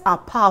words are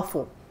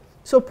powerful.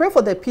 So pray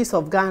for the peace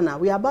of Ghana.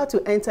 We are about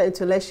to enter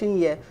into election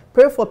year.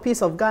 Pray for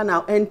peace of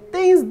Ghana and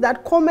things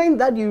that comment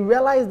that you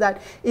realize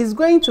that is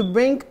going to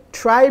bring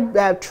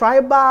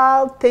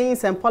tribal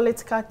things and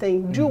political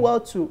things. Do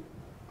well to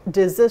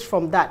desist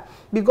from that,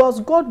 because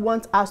God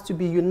wants us to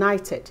be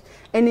united,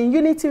 and in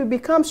unity we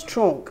become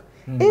strong.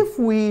 If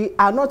we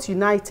are not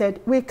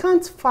united, we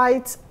can't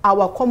fight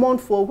our common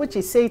foe, which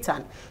is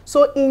Satan.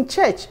 So in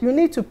church, you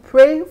need to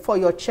pray for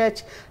your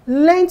church.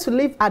 Learn to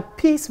live at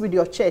peace with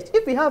your church.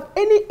 If you have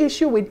any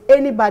issue with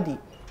anybody,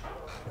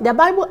 the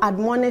Bible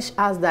admonishes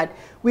us that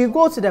we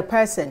go to the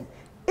person.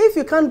 If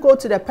you can't go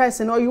to the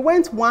person, or you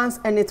went once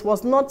and it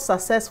was not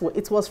successful,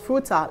 it was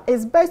futile,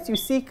 it's best you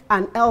seek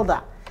an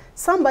elder,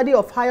 somebody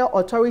of higher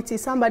authority,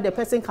 somebody the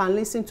person can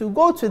listen to.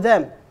 Go to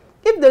them.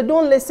 If they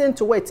don't listen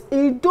to it,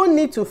 you don't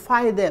need to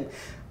fight them.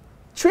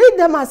 Treat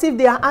them as if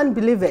they are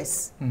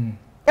unbelievers. And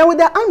with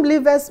the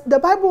unbelievers, the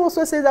Bible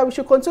also says that we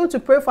should continue to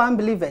pray for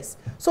unbelievers.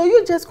 So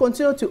you just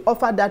continue to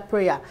offer that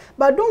prayer.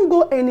 But don't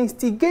go and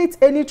instigate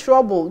any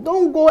trouble.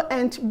 Don't go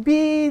and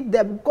be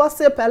the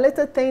gossip, a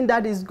little thing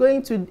that is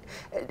going to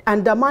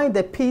undermine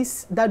the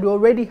peace that we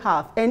already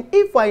have. And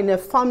if we're in a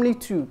family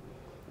too,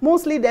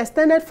 mostly the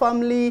extended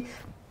family,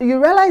 you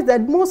realize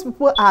that most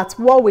people are at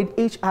war with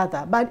each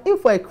other. But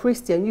if we're a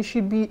Christian, you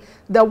should be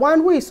the one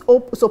who is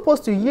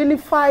supposed to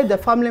unify the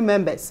family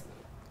members.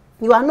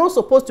 You are not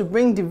supposed to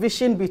bring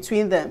division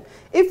between them.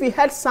 If you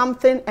had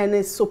something and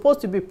it's supposed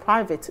to be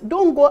private,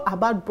 don't go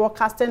about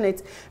broadcasting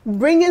it.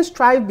 Bringing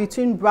strife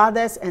between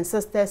brothers and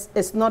sisters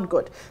is not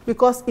good,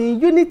 because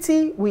in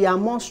unity we are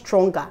more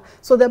stronger.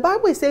 So the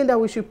Bible is saying that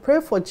we should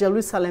pray for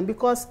Jerusalem,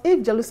 because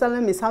if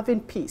Jerusalem is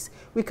having peace,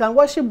 we can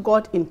worship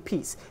God in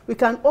peace. We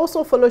can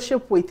also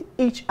fellowship with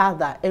each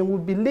other, and we'll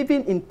be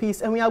living in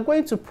peace, and we are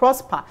going to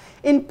prosper.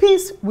 In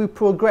peace we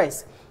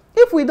progress.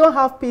 If we don't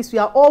have peace, we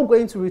are all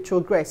going to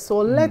retrogress. So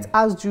let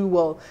us do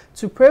well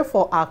to pray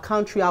for our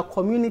country, our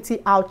community,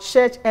 our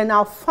church, and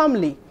our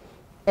family.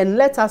 And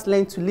let us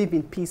learn to live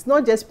in peace.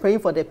 Not just praying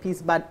for the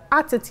peace, but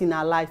act it in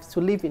our lives to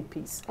live in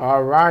peace.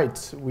 All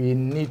right. We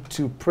need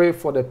to pray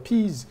for the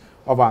peace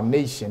of our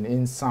nation.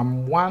 In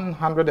Psalm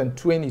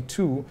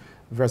 122,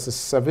 verses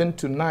 7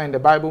 to 9, the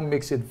Bible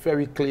makes it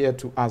very clear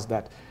to us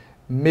that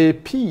may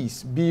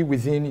peace be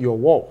within your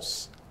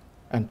walls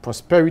and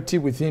prosperity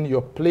within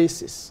your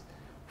places.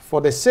 For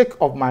the sake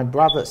of my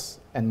brothers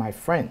and my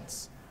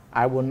friends,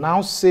 I will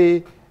now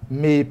say,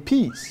 may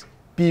peace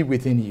be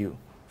within you.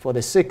 For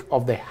the sake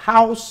of the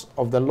house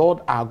of the Lord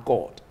our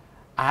God,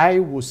 I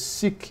will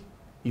seek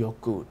your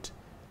good.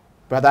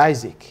 Brother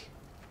Isaac,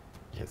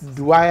 yes.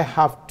 Do I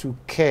have to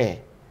care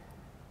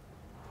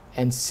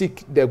and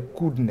seek the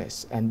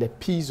goodness and the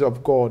peace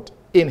of God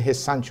in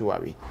his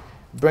sanctuary,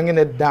 bringing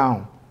it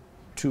down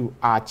to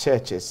our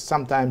churches?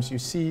 Sometimes you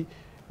see,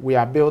 we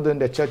are building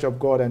the church of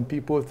God and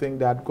people think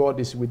that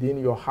God is within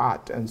your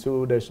heart, and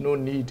so there's no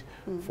need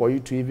for you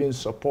to even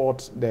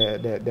support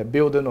the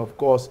building of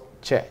God's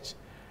church.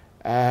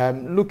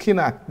 Looking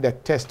at the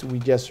text we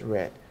just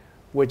read,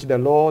 which the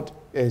Lord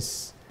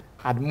is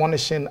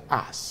admonishing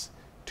us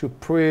to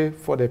pray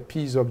for the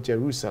peace of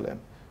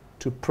Jerusalem,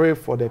 to pray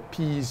for the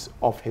peace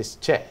of his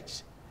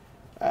church.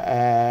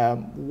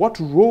 What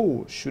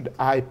role should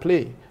I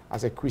play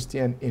as a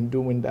Christian in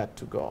doing that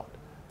to God?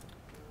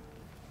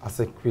 As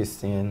a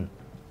Christian,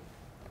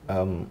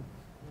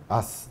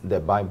 as the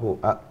Bible,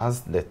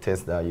 as the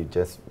text that you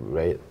just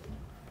read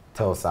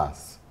tells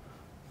us,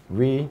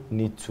 we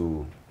need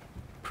to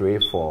pray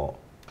for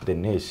the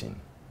nation.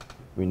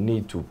 We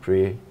need to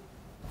pray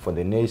for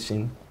the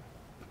nation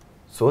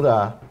so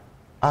that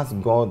as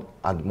God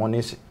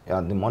admonishes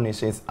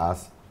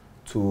us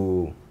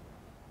to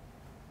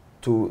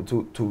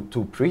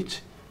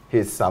preach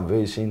his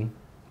salvation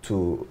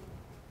to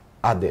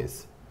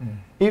others.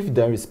 If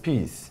there is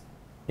peace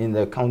in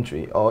the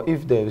country, or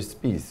if there is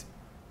peace,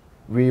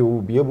 we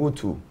will be able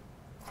to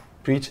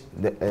preach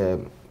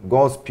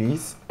God's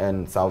peace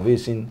and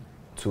salvation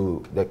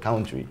to the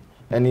country.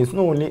 And it's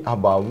not only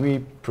about we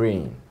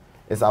praying,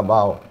 it's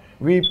about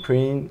we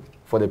praying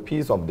for the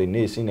peace of the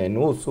nation, and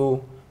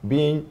also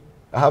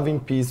having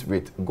peace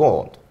with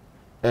God,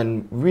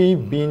 and we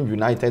being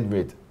united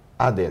with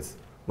others.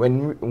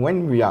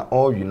 When we are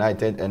all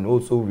united and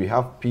also we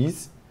have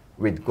peace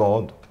with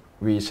God,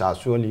 we shall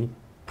surely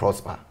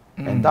prosper.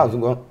 And that's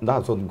what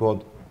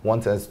God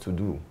wants us to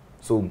do.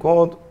 So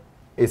God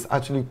is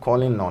actually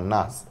calling on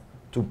us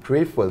to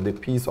pray for the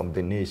peace of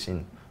the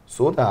nation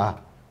so that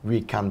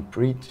we can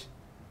preach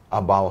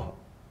about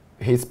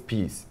his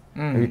peace.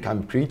 We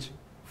can preach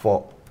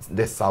for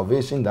the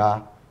salvation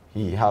that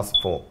he has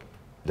for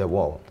the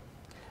world.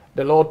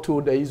 The Lord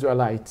told the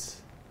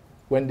Israelites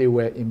when they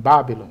were in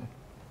Babylon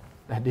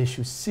that they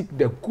should seek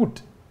the good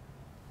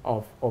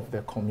of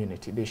the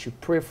community. They should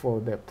pray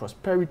for the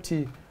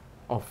prosperity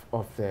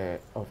of their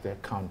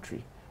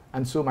country.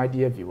 And so, my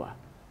dear viewer,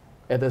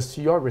 it is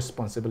your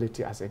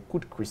responsibility as a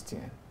good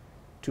Christian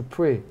to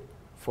pray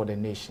for the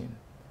nation,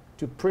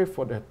 to pray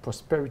for the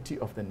prosperity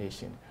of the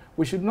nation.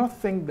 We should not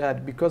think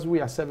that because we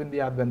are Seventh-day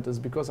Adventists,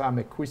 because I'm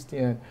a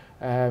Christian,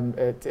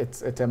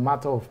 it's a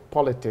matter of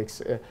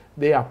politics.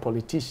 They are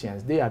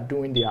politicians. They are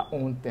doing their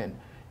own thing.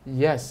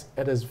 Yes,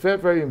 it is very,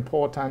 very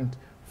important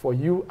for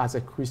you as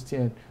a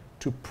Christian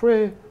to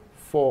pray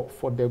for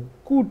the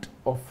good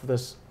of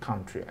this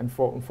country. And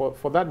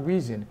for that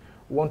reason,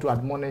 we want to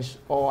admonish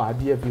all our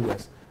dear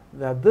viewers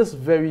that this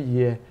very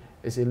year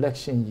is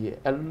election year.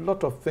 A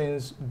lot of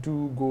things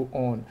do go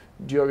on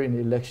during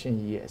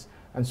election years.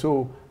 And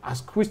so,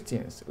 as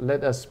Christians,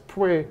 let us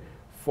pray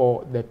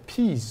for the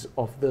peace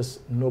of this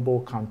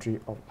noble country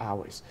of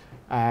ours.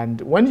 And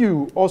when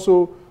you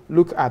also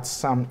look at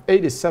Psalm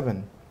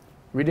 87,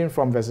 reading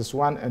from verses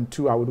 1 and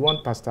 2, I would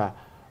want Pastor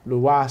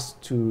Loas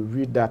to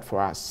read that for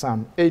us.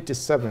 Psalm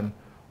 87,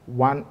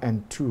 1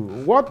 and 2.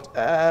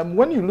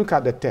 When you look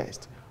at the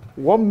text,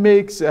 what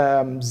makes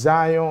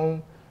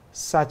Zion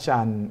such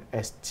an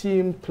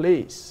esteemed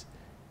place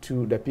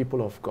to the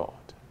people of God?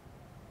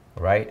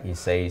 Right, he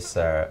says,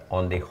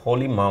 on the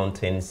holy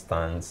mountain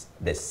stands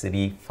the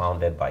city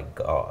founded by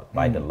God,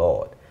 by the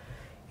Lord.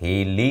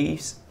 He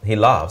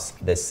loves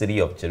the city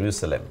of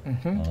Jerusalem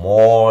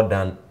more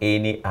than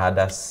any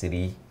other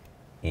city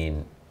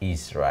in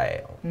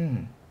Israel.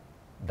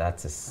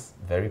 That is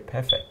very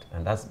perfect,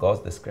 and that's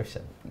God's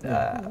description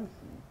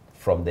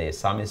from the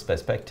psalmist's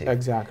perspective.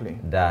 Exactly.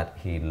 That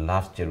he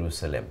loves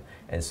Jerusalem.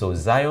 And so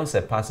Zion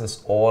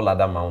surpasses all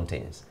other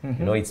mountains.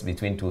 You know, it's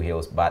between two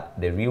hills, but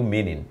the real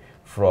meaning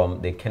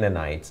from the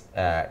Canaanites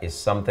is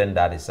something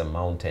that is a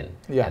mountain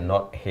and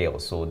not hill.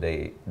 So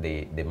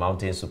the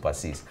mountain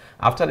supersedes.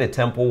 After the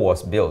temple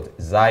was built,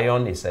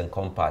 Zion is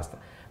encompassed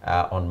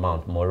on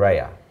Mount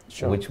Moriah,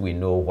 which we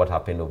know what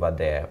happened over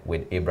there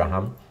with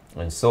Abraham.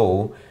 And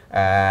so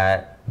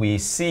we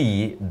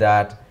see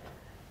that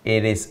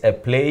it is a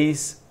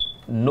place,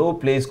 no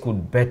place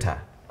could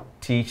better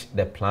teach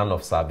the plan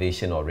of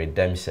salvation or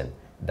redemption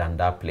than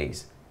that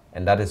place.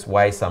 And that is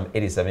why Psalm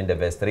 87, the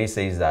verse 3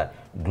 says that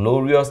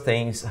glorious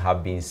things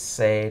have been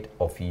said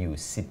of you,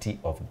 city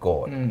of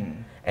God.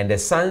 And the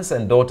sons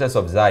and daughters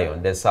of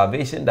Zion, the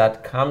salvation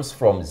that comes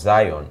from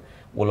Zion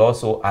will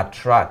also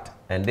attract.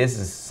 And this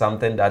is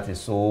something that is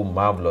so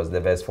marvelous.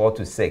 The verse 4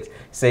 to 6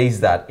 says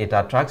that it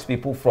attracts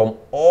people from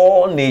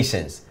all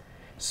nations.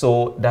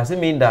 So does it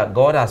mean that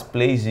God has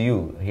placed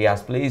you, he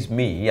has placed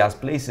me, he has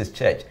placed his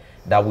church,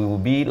 that we will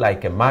be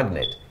like a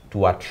magnet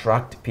to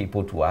attract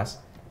people to us?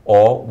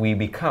 Or we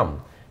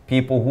become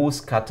people who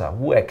scatter,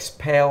 who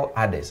expel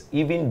others,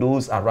 even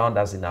those around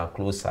us in our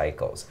close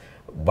cycles.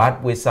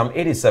 But with Psalm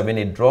 87,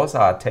 it draws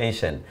our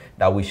attention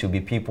that we should be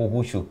people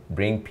who should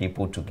bring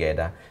people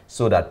together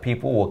so that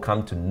people will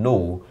come to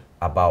know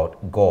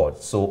about God.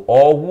 So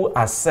all who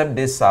accept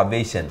this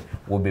salvation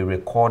will be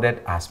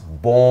recorded as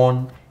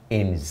born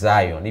in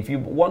Zion. If you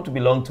want to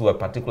belong to a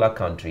particular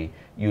country,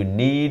 you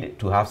need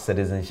to have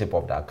citizenship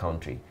of that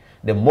country.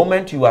 The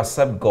moment you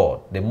accept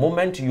God, the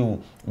moment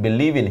you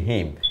believe in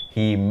him,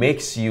 he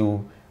makes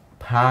you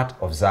part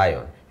of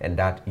Zion, and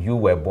that you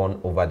were born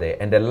over there.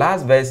 And the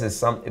last verse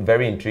is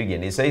very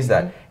intriguing. It says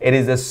that it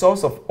is the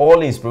source of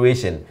all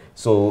inspiration.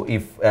 So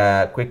if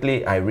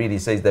quickly I read,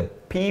 it says, the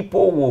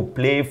people will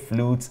play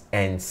flutes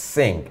and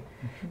sing.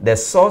 The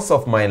source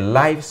of my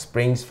life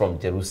springs from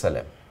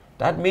Jerusalem.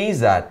 That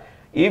means that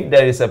if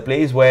there is a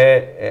place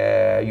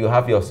where you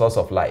have your source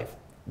of life,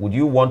 would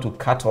you want to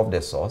cut off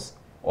the source?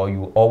 Or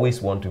you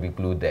always want to be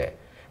glued there?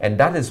 And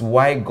that is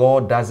why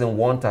God doesn't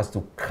want us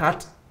to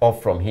cut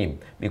off from him,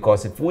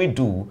 because if we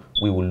do,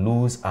 we will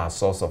lose our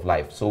source of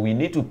life. So we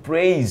need to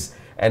praise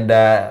and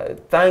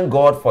thank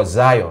God for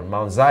Zion,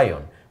 Mount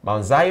Zion.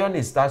 Mount Zion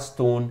is that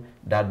stone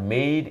that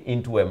made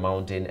into a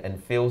mountain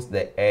and fills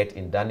the earth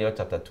in Daniel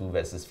chapter 2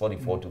 verses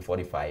 44 to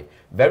 45.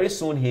 Very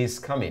soon he is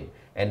coming,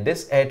 and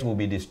this earth will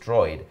be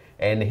destroyed,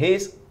 and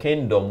his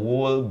kingdom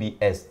will be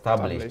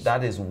established.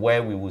 That is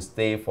where we will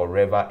stay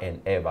forever and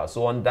ever.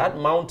 So on that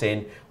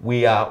mountain,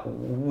 we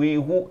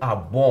who are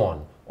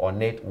born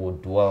on it will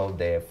dwell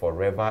there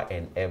forever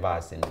and ever,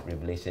 as in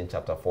Revelation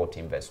chapter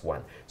 14 verse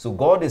 1. So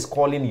God is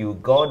calling you,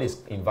 God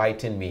is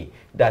inviting me,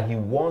 that he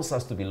wants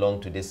us to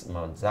belong to this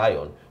Mount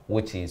Zion,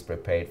 which is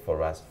prepared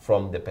for us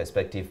from the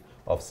perspective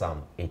of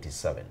Psalm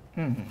 87.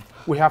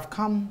 We have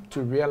come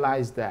to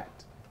realize that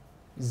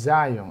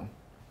Zion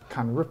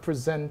can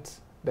represent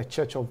the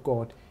church of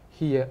God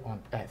here on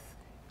earth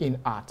in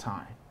our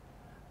time.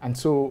 And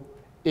so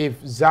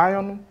if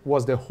Zion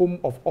was the home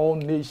of all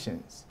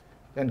nations,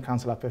 then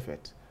Counselor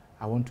Perfect,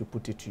 I want to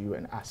put it to you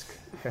and ask,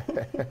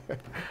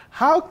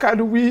 how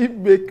can we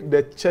make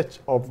the church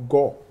of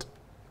God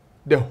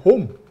the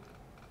home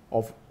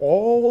of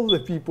all the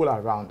people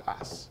around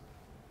us?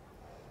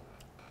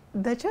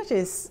 The church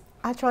is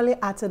actually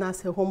acting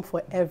as a home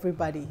for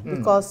everybody,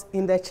 because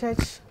in the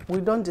church we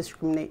don't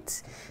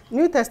discriminate.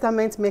 New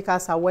Testament make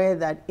us aware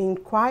that in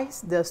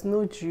Christ there's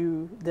no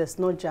Jew, there's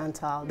no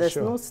Gentile, there's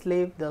no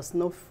slave, there's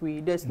no free,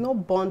 there's no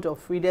bond or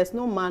free, there's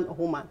no man or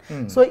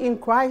woman. So in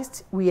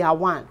Christ we are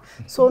one.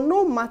 So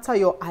no matter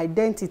your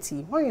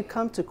identity, when you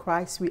come to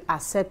Christ, we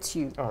accept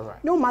you. All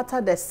right. No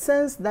matter the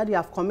sins that you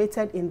have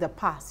committed in the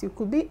past, you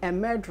could be a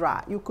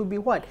murderer, you could be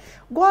what?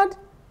 God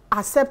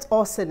accepts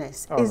all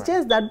sinners. It's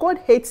just that God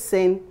hates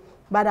sin,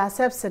 but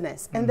accepts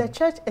sinners. And the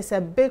church is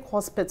a big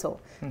hospital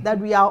that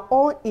we are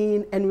all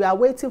in, and we are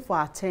waiting for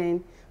our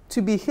turn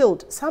to be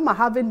healed. Some are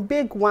having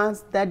big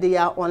ones that they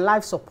are on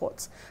life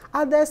support.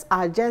 Others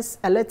are just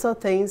a little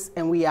things,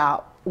 and we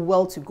are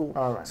well to go.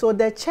 All right. So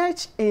the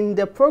church, in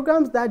the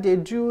programs that they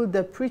do,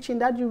 the preaching,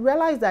 that you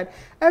realize that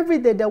every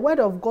day the word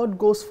of God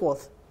goes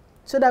forth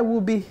so that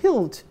we'll be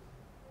healed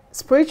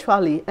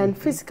spiritually and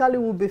physically,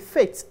 will be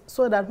fit,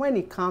 so that when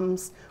he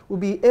comes, we'll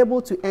be able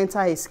to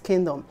enter his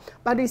kingdom.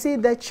 But you see,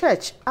 the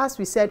church, as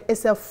we said,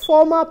 is a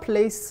formal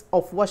place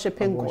of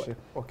worshiping God.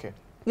 Okay.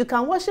 You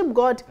can worship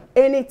God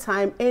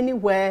anytime,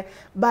 anywhere,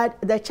 but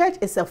the church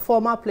is a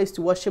formal place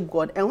to worship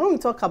God. And when we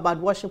talk about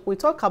worship, we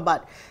talk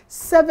about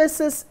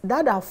services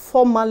that are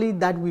formally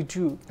that we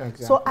do.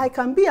 Exactly. So I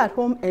can be at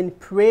home and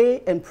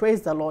pray and praise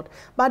the Lord,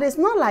 but it's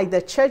not like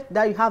the church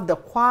that you have the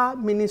choir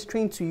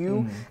ministering to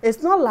you.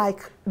 It's not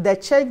like the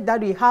church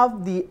that you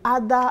have the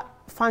other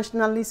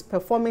functionalists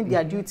performing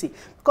their duty,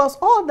 because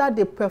all that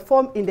they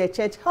perform in the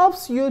church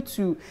helps you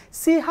to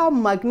see how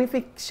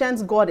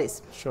magnificent God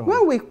is. Sure.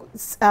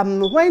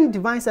 When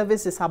divine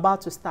service is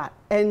about to start,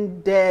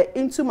 and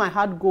into my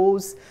heart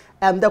goes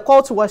the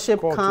call to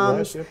worship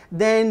comes,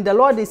 then the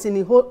Lord is in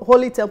the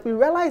holy temple, you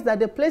realize that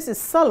the place is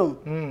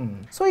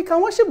solemn. So you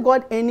can worship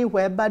God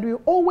anywhere, but we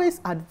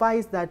always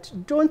advise that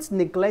don't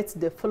neglect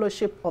the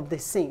fellowship of the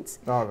saints,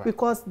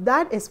 because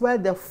that is where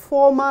the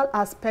formal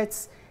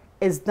aspects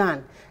is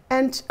done.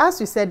 And as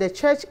you said, the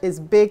church is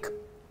big.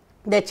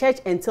 The church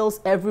entails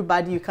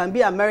everybody. You can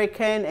be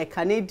American, a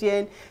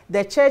Canadian.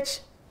 The church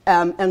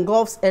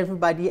engulfs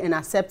everybody and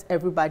accepts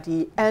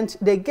everybody. And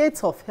the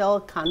gates of hell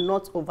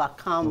cannot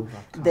overcome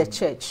the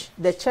church.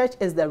 The church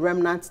is the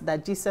remnant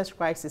that Jesus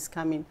Christ is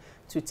coming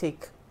to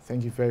take.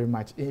 Thank you very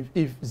much.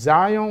 If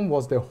Zion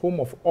was the home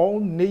of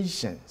all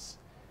nations,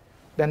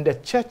 then the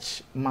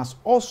church must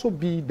also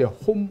be the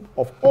home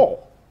of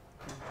all.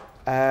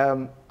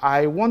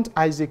 I want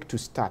Isaac to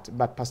start,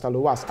 but Pastor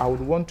Loas, I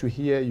would want to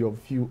hear your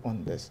view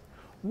on this.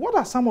 What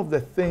are some of the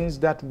things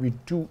that we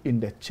do in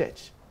the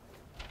church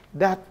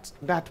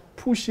that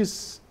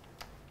pushes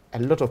a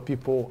lot of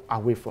people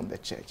away from the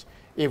church?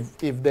 If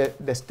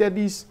the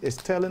studies is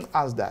telling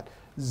us that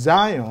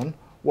Zion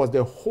was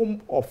the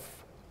home of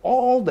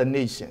all the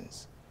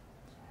nations,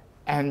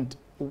 and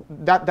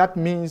that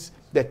means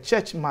the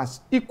church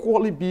must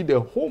equally be the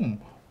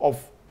home of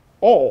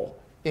all.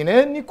 In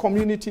any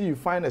community you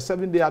find a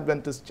Seventh-day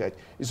Adventist church,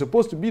 it's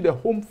supposed to be the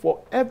home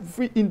for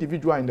every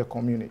individual in the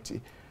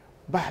community.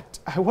 But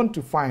I want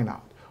to find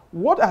out,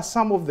 what are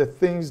some of the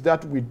things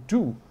that we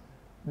do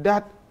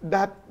that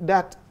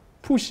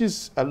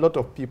pushes a lot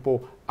of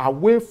people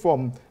away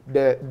from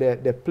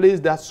the place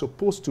that's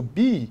supposed to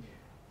be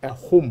a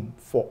home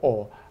for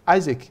all?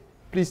 Isaac,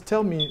 please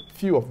tell me a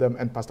few of them,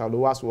 and Pastor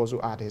Loas will also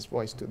add his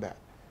voice to that.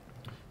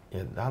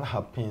 Yeah, that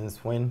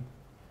happens when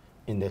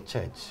in the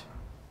church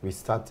we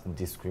start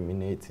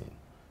discriminating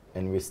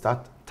and we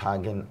start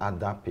tagging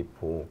other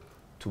people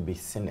to be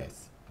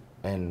sinners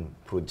and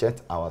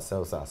project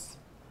ourselves as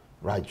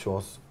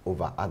righteous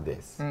over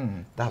others.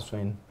 That's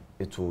when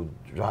it will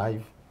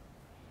drive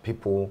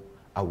people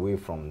away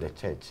from the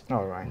church.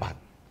 All right. But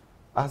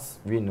as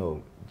we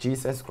know,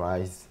 Jesus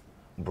Christ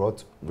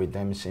brought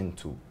redemption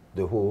to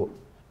the whole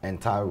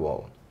entire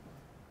world.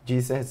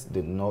 Jesus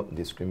did not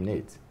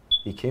discriminate.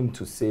 He came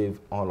to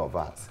save all of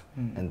us.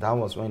 And that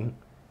was when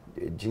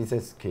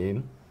Jesus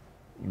came,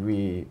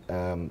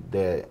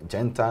 the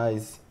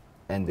Gentiles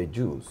and the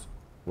Jews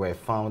were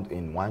found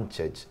in one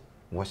church,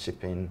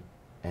 worshiping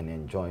and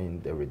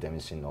enjoying the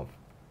redemption of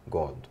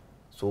God.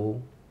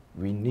 So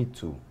we need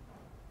to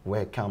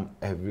welcome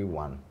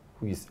everyone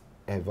who is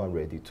ever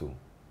ready to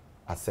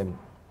accept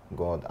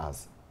God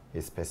as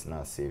his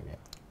personal Savior.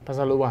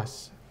 Pastor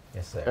Loas,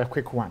 yes, sir. A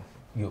quick one.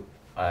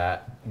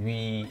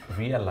 We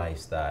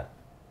realize that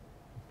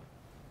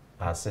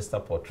our sister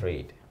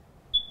portrayed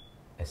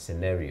a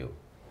scenario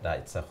that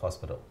it's a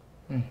hospital.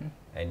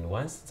 And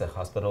once it's a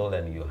hospital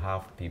and you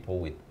have people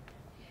with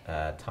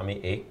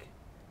tummy ache,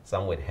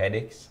 some with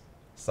headaches,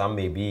 some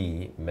may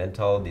be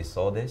mental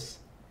disorders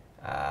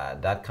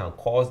that can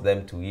cause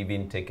them to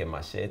even take a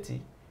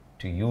machete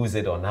to use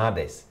it on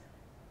others.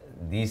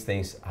 These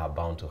things are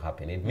bound to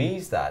happen. It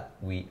means that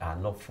we are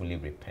not fully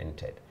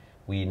repented.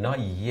 We are not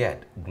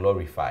yet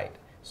glorified.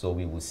 So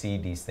we will see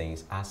these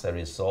things as a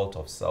result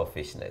of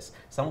selfishness.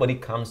 Somebody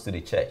comes to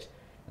the church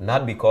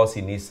not because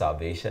he needs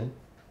salvation.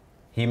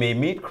 He may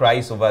meet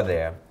Christ over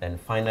there, and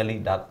finally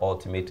that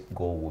ultimate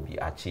goal will be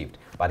achieved.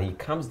 But he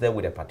comes there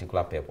with a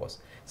particular purpose.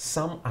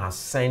 Some are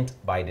sent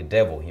by the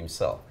devil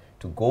himself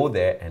to go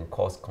there and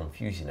cause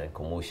confusion and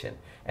commotion.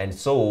 And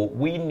so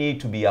we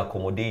need to be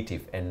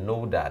accommodative and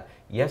know that,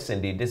 yes,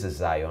 indeed, this is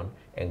Zion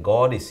and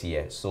God is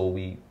here. So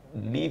we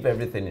leave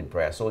everything in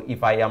prayer. So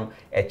if I am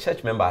a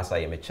church member, as I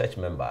am a church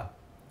member,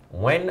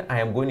 when I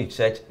am going to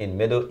church in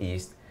Middle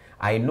East,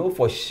 I know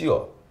for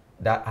sure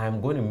that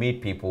I'm going to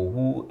meet people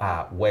who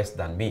are worse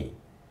than me.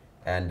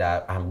 And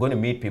I'm going to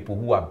meet people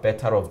who are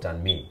better off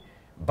than me.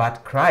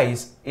 But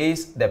Christ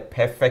is the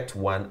perfect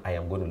one I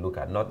am going to look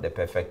at, not the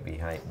perfect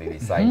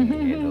beside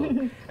me. You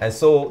know? And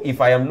so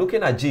if I am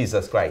looking at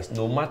Jesus Christ,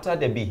 no matter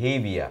the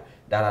behavior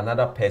that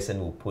another person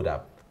will put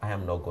up, I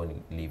am not going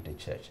to leave the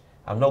church.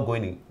 I'm not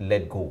going to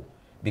let go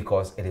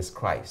because it is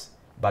Christ.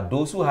 But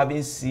those who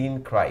haven't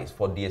seen Christ,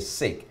 for their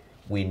sake,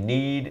 we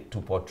need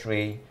to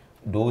portray,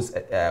 those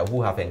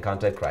who have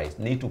encountered Christ,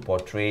 need to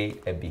portray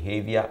a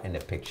behavior and a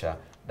picture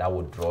that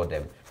will draw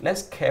them.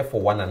 Let's care for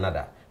one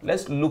another.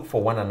 Let's look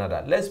for one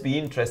another. Let's be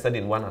interested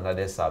in one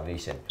another's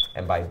salvation.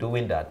 And by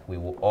doing that, we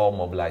will all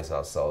mobilize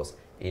ourselves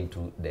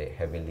into the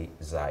heavenly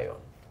Zion.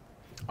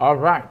 All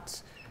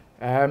right.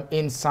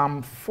 In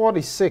Psalm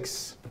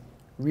 46,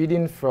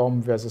 reading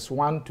from verses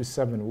 1 to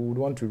 7, we would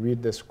want to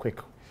read this quick.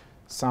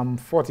 Psalm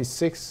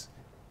 46,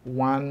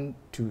 1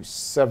 to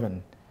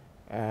 7.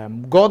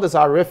 God is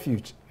our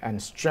refuge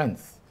and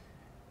strength,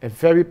 a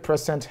very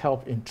present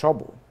help in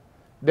trouble.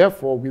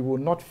 Therefore, we will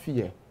not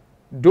fear,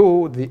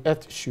 though the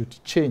earth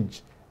should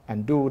change,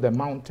 and though the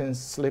mountains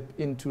slip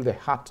into the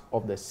heart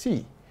of the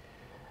sea.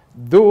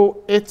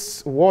 Though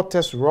its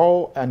waters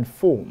roar and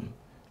foam,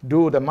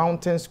 though the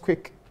mountains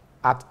quake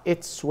at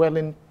its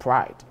swelling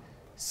pride.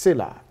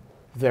 Selah,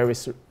 there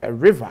is a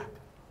river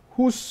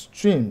whose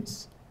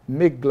streams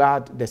make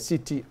glad the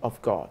city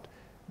of God,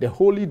 the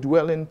holy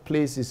dwelling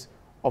places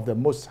of the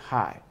Most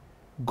High.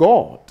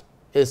 God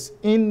is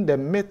in the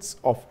midst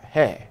of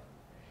her.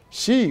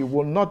 She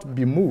will not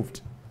be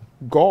moved.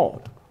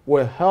 God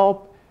will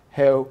help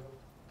her.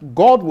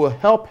 God will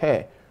help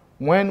her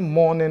when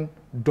morning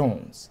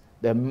dawns.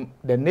 The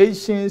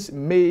nations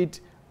made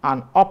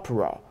an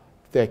uproar.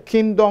 The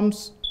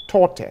kingdoms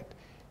tottered.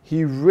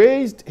 He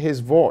raised his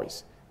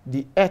voice.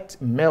 The earth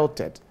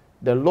melted.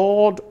 The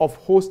Lord of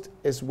hosts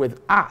is with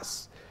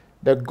us.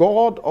 The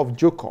God of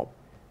Jacob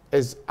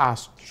is our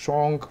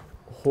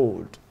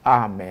stronghold.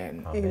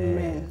 Amen.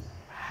 Amen.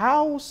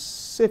 How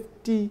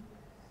safety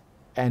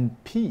and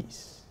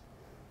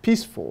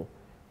peaceful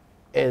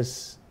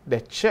is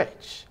the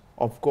church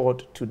of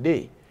God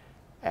today.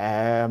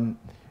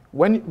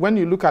 When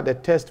you look at the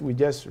text we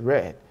just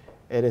read,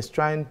 it is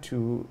trying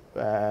to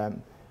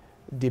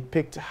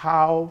depict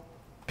how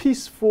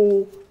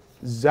peaceful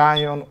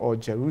Zion or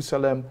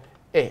Jerusalem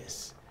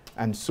is.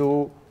 And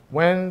so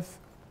when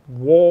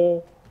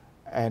war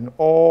and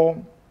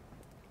all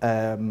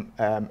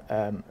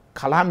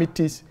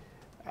calamities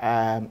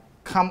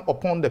come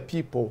upon the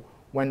people,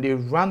 when they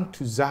run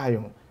to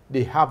Zion,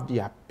 they have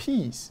their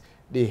peace.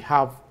 They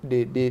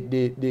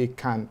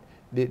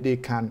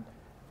can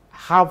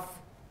have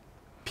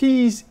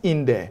peace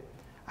in there.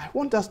 I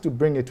want us to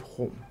bring it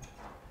home.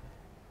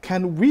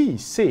 Can we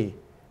say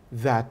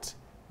that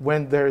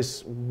when there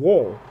is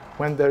war,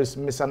 when there is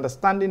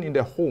misunderstanding in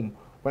the home,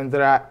 when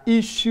there are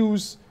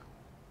issues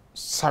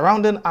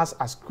surrounding us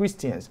as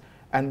Christians,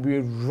 and we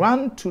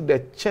run to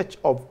the church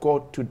of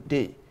God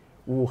today,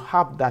 we will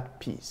have that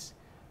peace?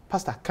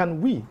 Pastor,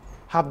 can we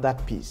have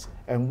that peace?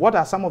 And what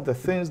are some of the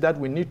things that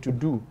we need to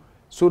do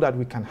so that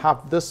we can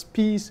have this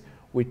peace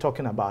we're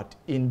talking about?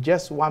 In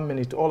just 1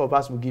 minute, all of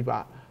us will give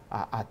our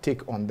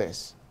take on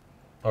this.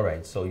 All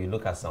right, so you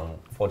look at Psalm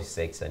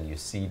 46 and you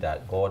see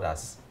that God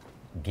has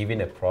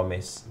given a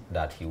promise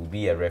that he will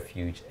be a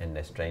refuge and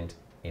a strength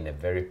in a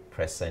very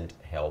present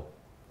help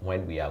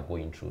when we are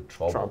going through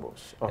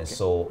troubles. Okay. And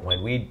so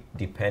when we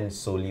depend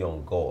solely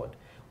on God,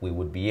 we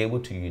would be able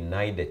to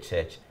unite the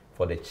church,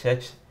 for the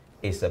church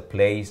is a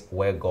place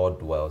where God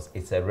dwells.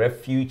 It's a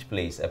refuge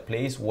place, a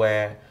place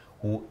where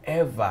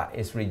whoever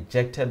is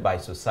rejected by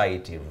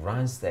society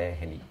runs there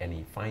and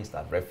he finds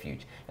that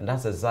refuge. And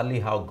that's exactly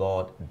how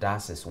God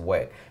does his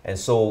work. And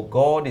so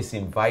God is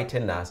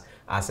inviting us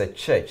as a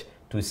church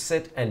to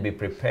sit and be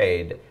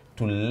prepared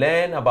to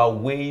learn about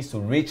ways to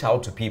reach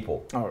out to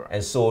people. All right.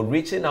 And so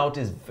reaching out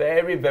is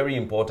very, very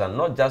important,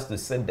 not just to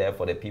sit there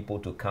for the people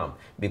to come,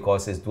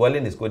 because his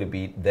dwelling is going to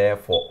be there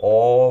for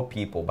all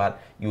people. But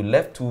you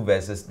left two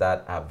verses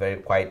that are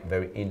quite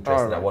very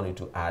interesting. Right. I want you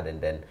to add, and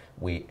then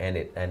we end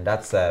it. And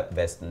that's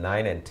verse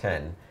 9 and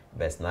 10.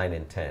 Verse 9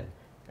 and 10.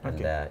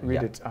 And, okay.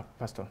 Read it up,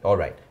 Pastor. All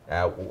right.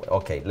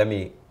 Okay, let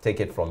me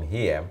take it from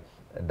here.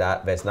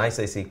 That verse 9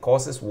 says, he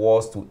causes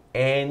wars to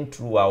end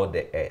throughout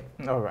the earth.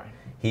 All right.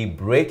 He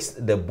breaks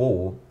the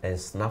bow and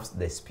snaps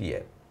the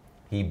spear.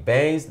 He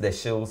burns the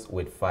shields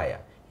with fire.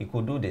 He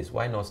could do this.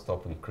 Why not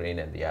stop Ukraine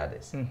and the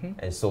others? Mm-hmm.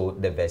 And so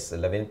the verse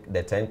 11,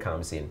 the 10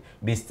 comes in.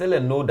 Be still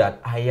and know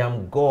that I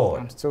am God.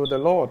 I'm still the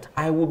Lord.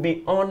 I will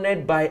be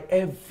honored by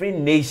every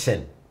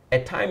nation.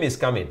 A time is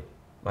coming,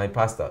 my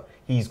pastor.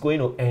 He's going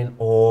to end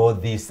all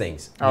these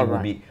things. He will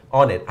be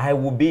honored. I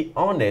will be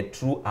honored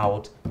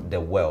throughout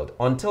the world.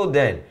 Until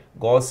then,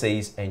 God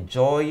says,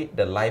 enjoy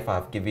the life I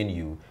have given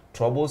you.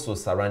 Troubles will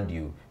surround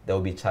you. There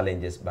will be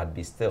challenges, but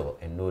be still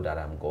and know that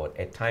I'm God.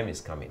 A time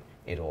is coming.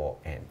 It will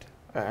end.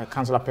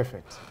 Councillor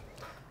Perfect.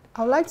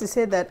 I would like to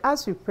say that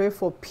as we pray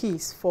for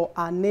peace for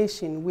our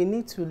nation, we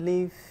need to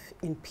live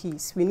in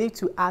peace. We need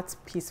to act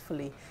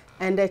peacefully.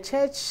 And the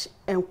church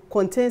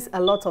contains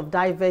a lot of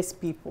diverse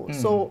people.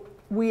 So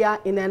we are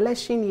in an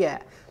election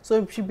year. So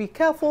we should be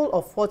careful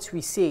of what we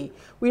say.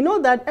 We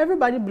know that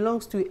everybody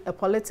belongs to a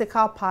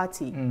political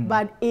party,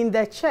 but in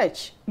the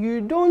church,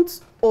 you don't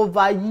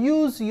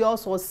overuse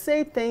yours or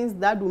say things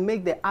that will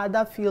make the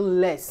other feel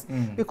less.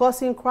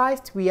 Because in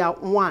Christ, we are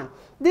one.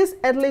 This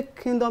earthly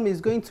kingdom is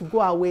going to go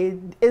away.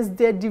 It's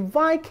the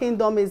divine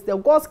kingdom, it's the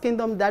God's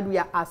kingdom that we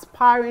are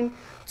aspiring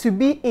to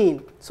be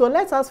in. So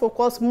let us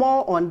focus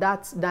more on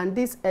that than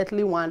this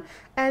earthly one.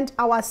 And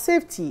our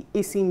safety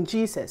is in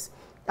Jesus.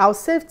 Our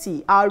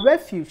safety, our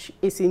refuge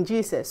is in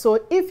Jesus.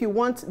 So if you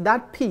want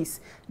that peace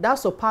that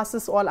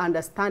surpasses all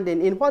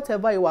understanding in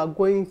whatever you are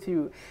going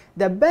through,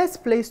 the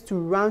best place to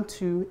run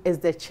to is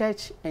the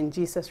church and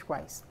Jesus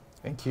Christ.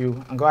 Thank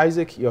you. Uncle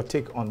Isaac, your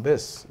take on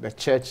this, the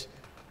church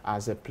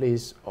as a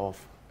place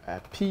of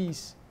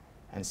peace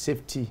and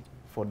safety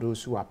for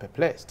those who are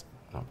perplexed.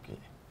 Okay.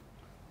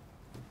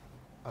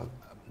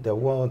 The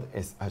world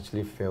is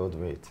actually filled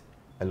with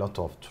a lot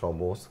of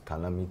troubles,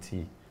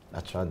 calamity,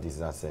 natural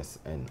disasters,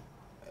 and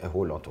a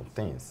whole lot of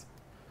things.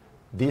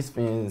 These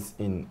things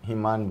in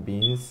human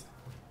beings,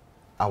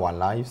 our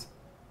lives,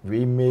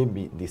 we may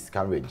be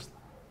discouraged,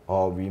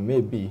 or we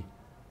may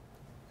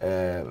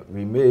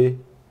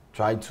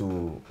try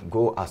to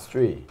go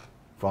astray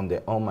from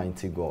the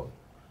Almighty God.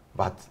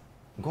 But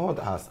God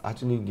has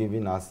actually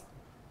given us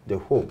the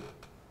hope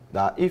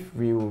that if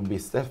we will be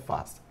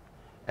steadfast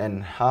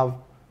and have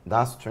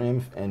that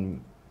strength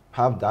and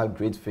have that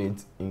great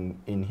faith in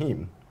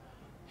Him,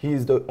 He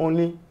is the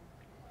only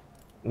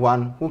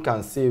one who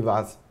can save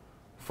us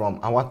from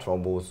our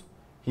troubles.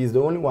 He is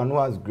the only one who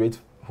has great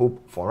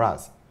hope for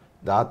us,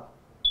 that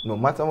no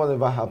matter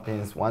whatever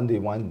happens, one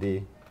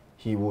day,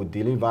 He will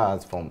deliver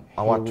us from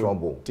our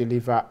trouble.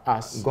 Deliver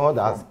us. God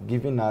has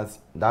given us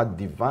that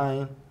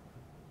divine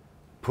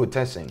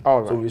protection.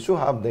 All right. So we should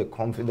have the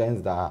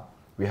confidence that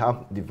we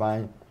have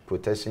divine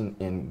protection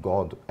in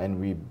God, and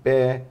we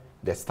bear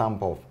the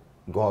stamp of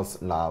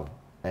God's love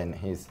and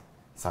His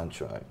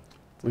sanctuary.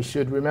 We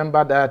should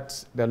remember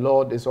that the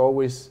Lord is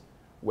always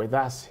with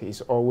us.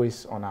 He's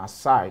always on our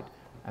side.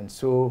 And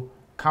so,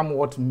 come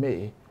what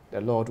may,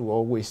 the Lord will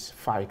always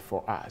fight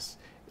for us.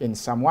 In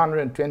Psalm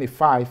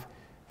 125,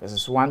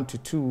 verses 1 to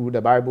 2,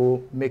 the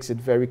Bible makes it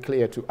very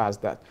clear to us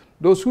that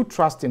those who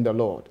trust in the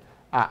Lord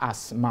are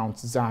as Mount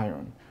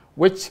Zion,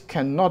 which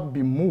cannot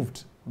be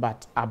moved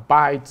but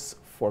abides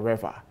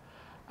forever.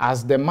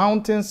 As the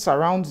mountains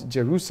surround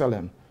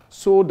Jerusalem,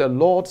 so the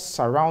Lord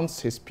surrounds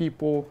His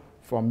people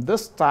from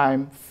this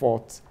time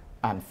forth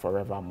and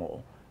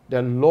forevermore.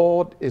 The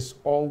Lord is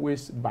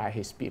always by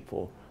His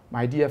people.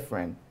 My dear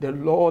friend, the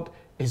Lord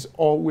is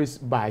always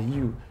by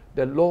you.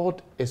 The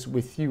Lord is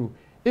with you,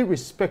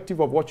 irrespective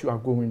of what you are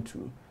going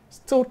through.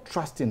 Still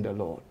trust in the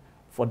Lord,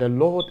 for the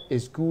Lord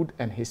is good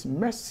and His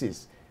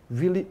mercies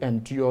really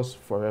endures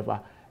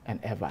forever and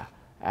ever.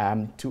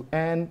 To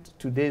end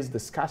today's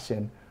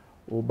discussion,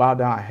 we'll bow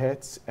down our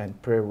heads and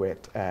pray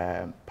with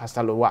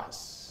Pastor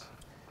Loas.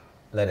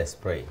 Let us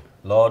pray.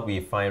 Lord, we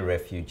find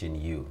refuge in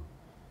you.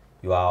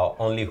 You are our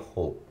only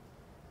hope,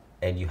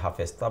 and you have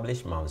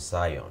established Mount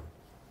Zion,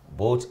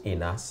 both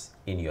in us,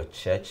 in your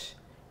church,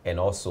 and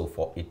also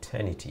for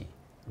eternity,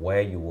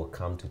 where you will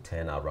come to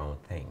turn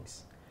around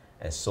things.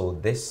 And so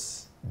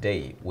this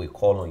day, we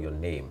call on your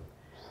name,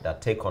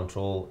 that take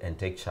control and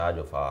take charge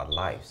of our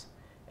lives,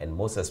 and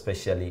most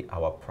especially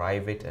our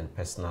private and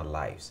personal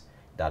lives,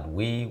 that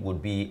we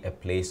would be a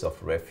place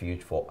of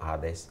refuge for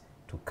others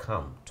to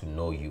come to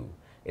know you.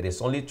 It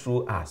is only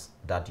through us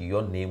that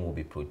your name will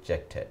be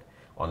projected,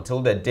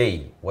 until the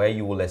day where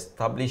you will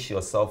establish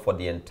yourself for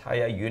the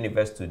entire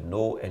universe to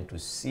know and to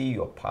see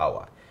your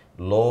power.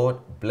 Lord,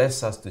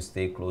 bless us to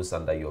stay close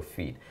under your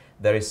feet.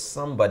 There is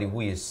somebody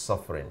who is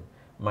suffering,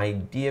 my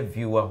dear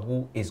viewer,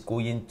 who is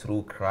going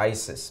through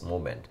crisis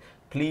moment.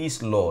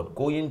 Please, Lord,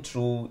 going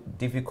through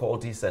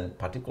difficulties and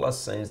particular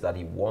sins that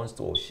he wants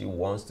to or she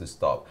wants to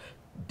stop.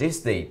 This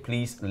day,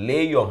 please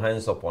lay your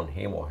hands upon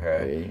him or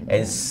her. Amen.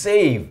 And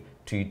save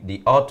to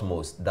the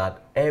utmost,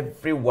 that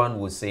everyone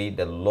will say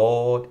the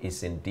Lord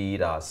is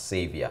indeed our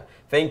Savior.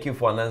 Thank you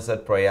for an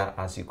answered prayer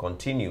as you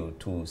continue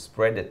to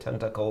spread the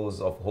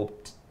tentacles of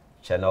Hope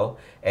Channel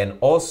and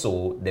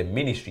also the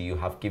ministry you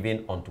have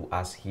given unto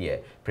us here.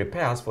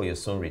 Prepare us for your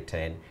soon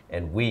return,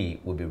 and we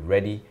will be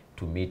ready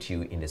to meet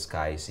you in the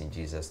skies in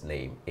Jesus'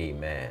 name.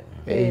 Amen.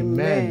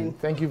 Amen.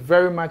 Thank you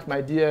very much, my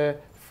dear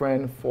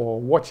friend, for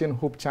watching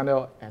Hope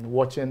Channel and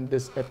watching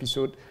this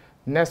episode.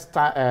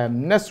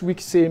 Next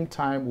week, same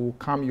time, will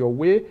come your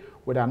way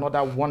with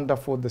another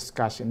wonderful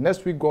discussion.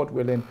 Next week, God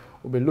willing,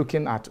 we'll be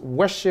looking at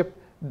worship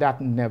that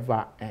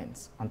never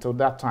ends. Until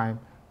that time,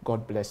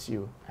 God bless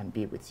you and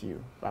be with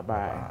you.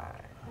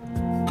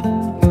 Bye-bye.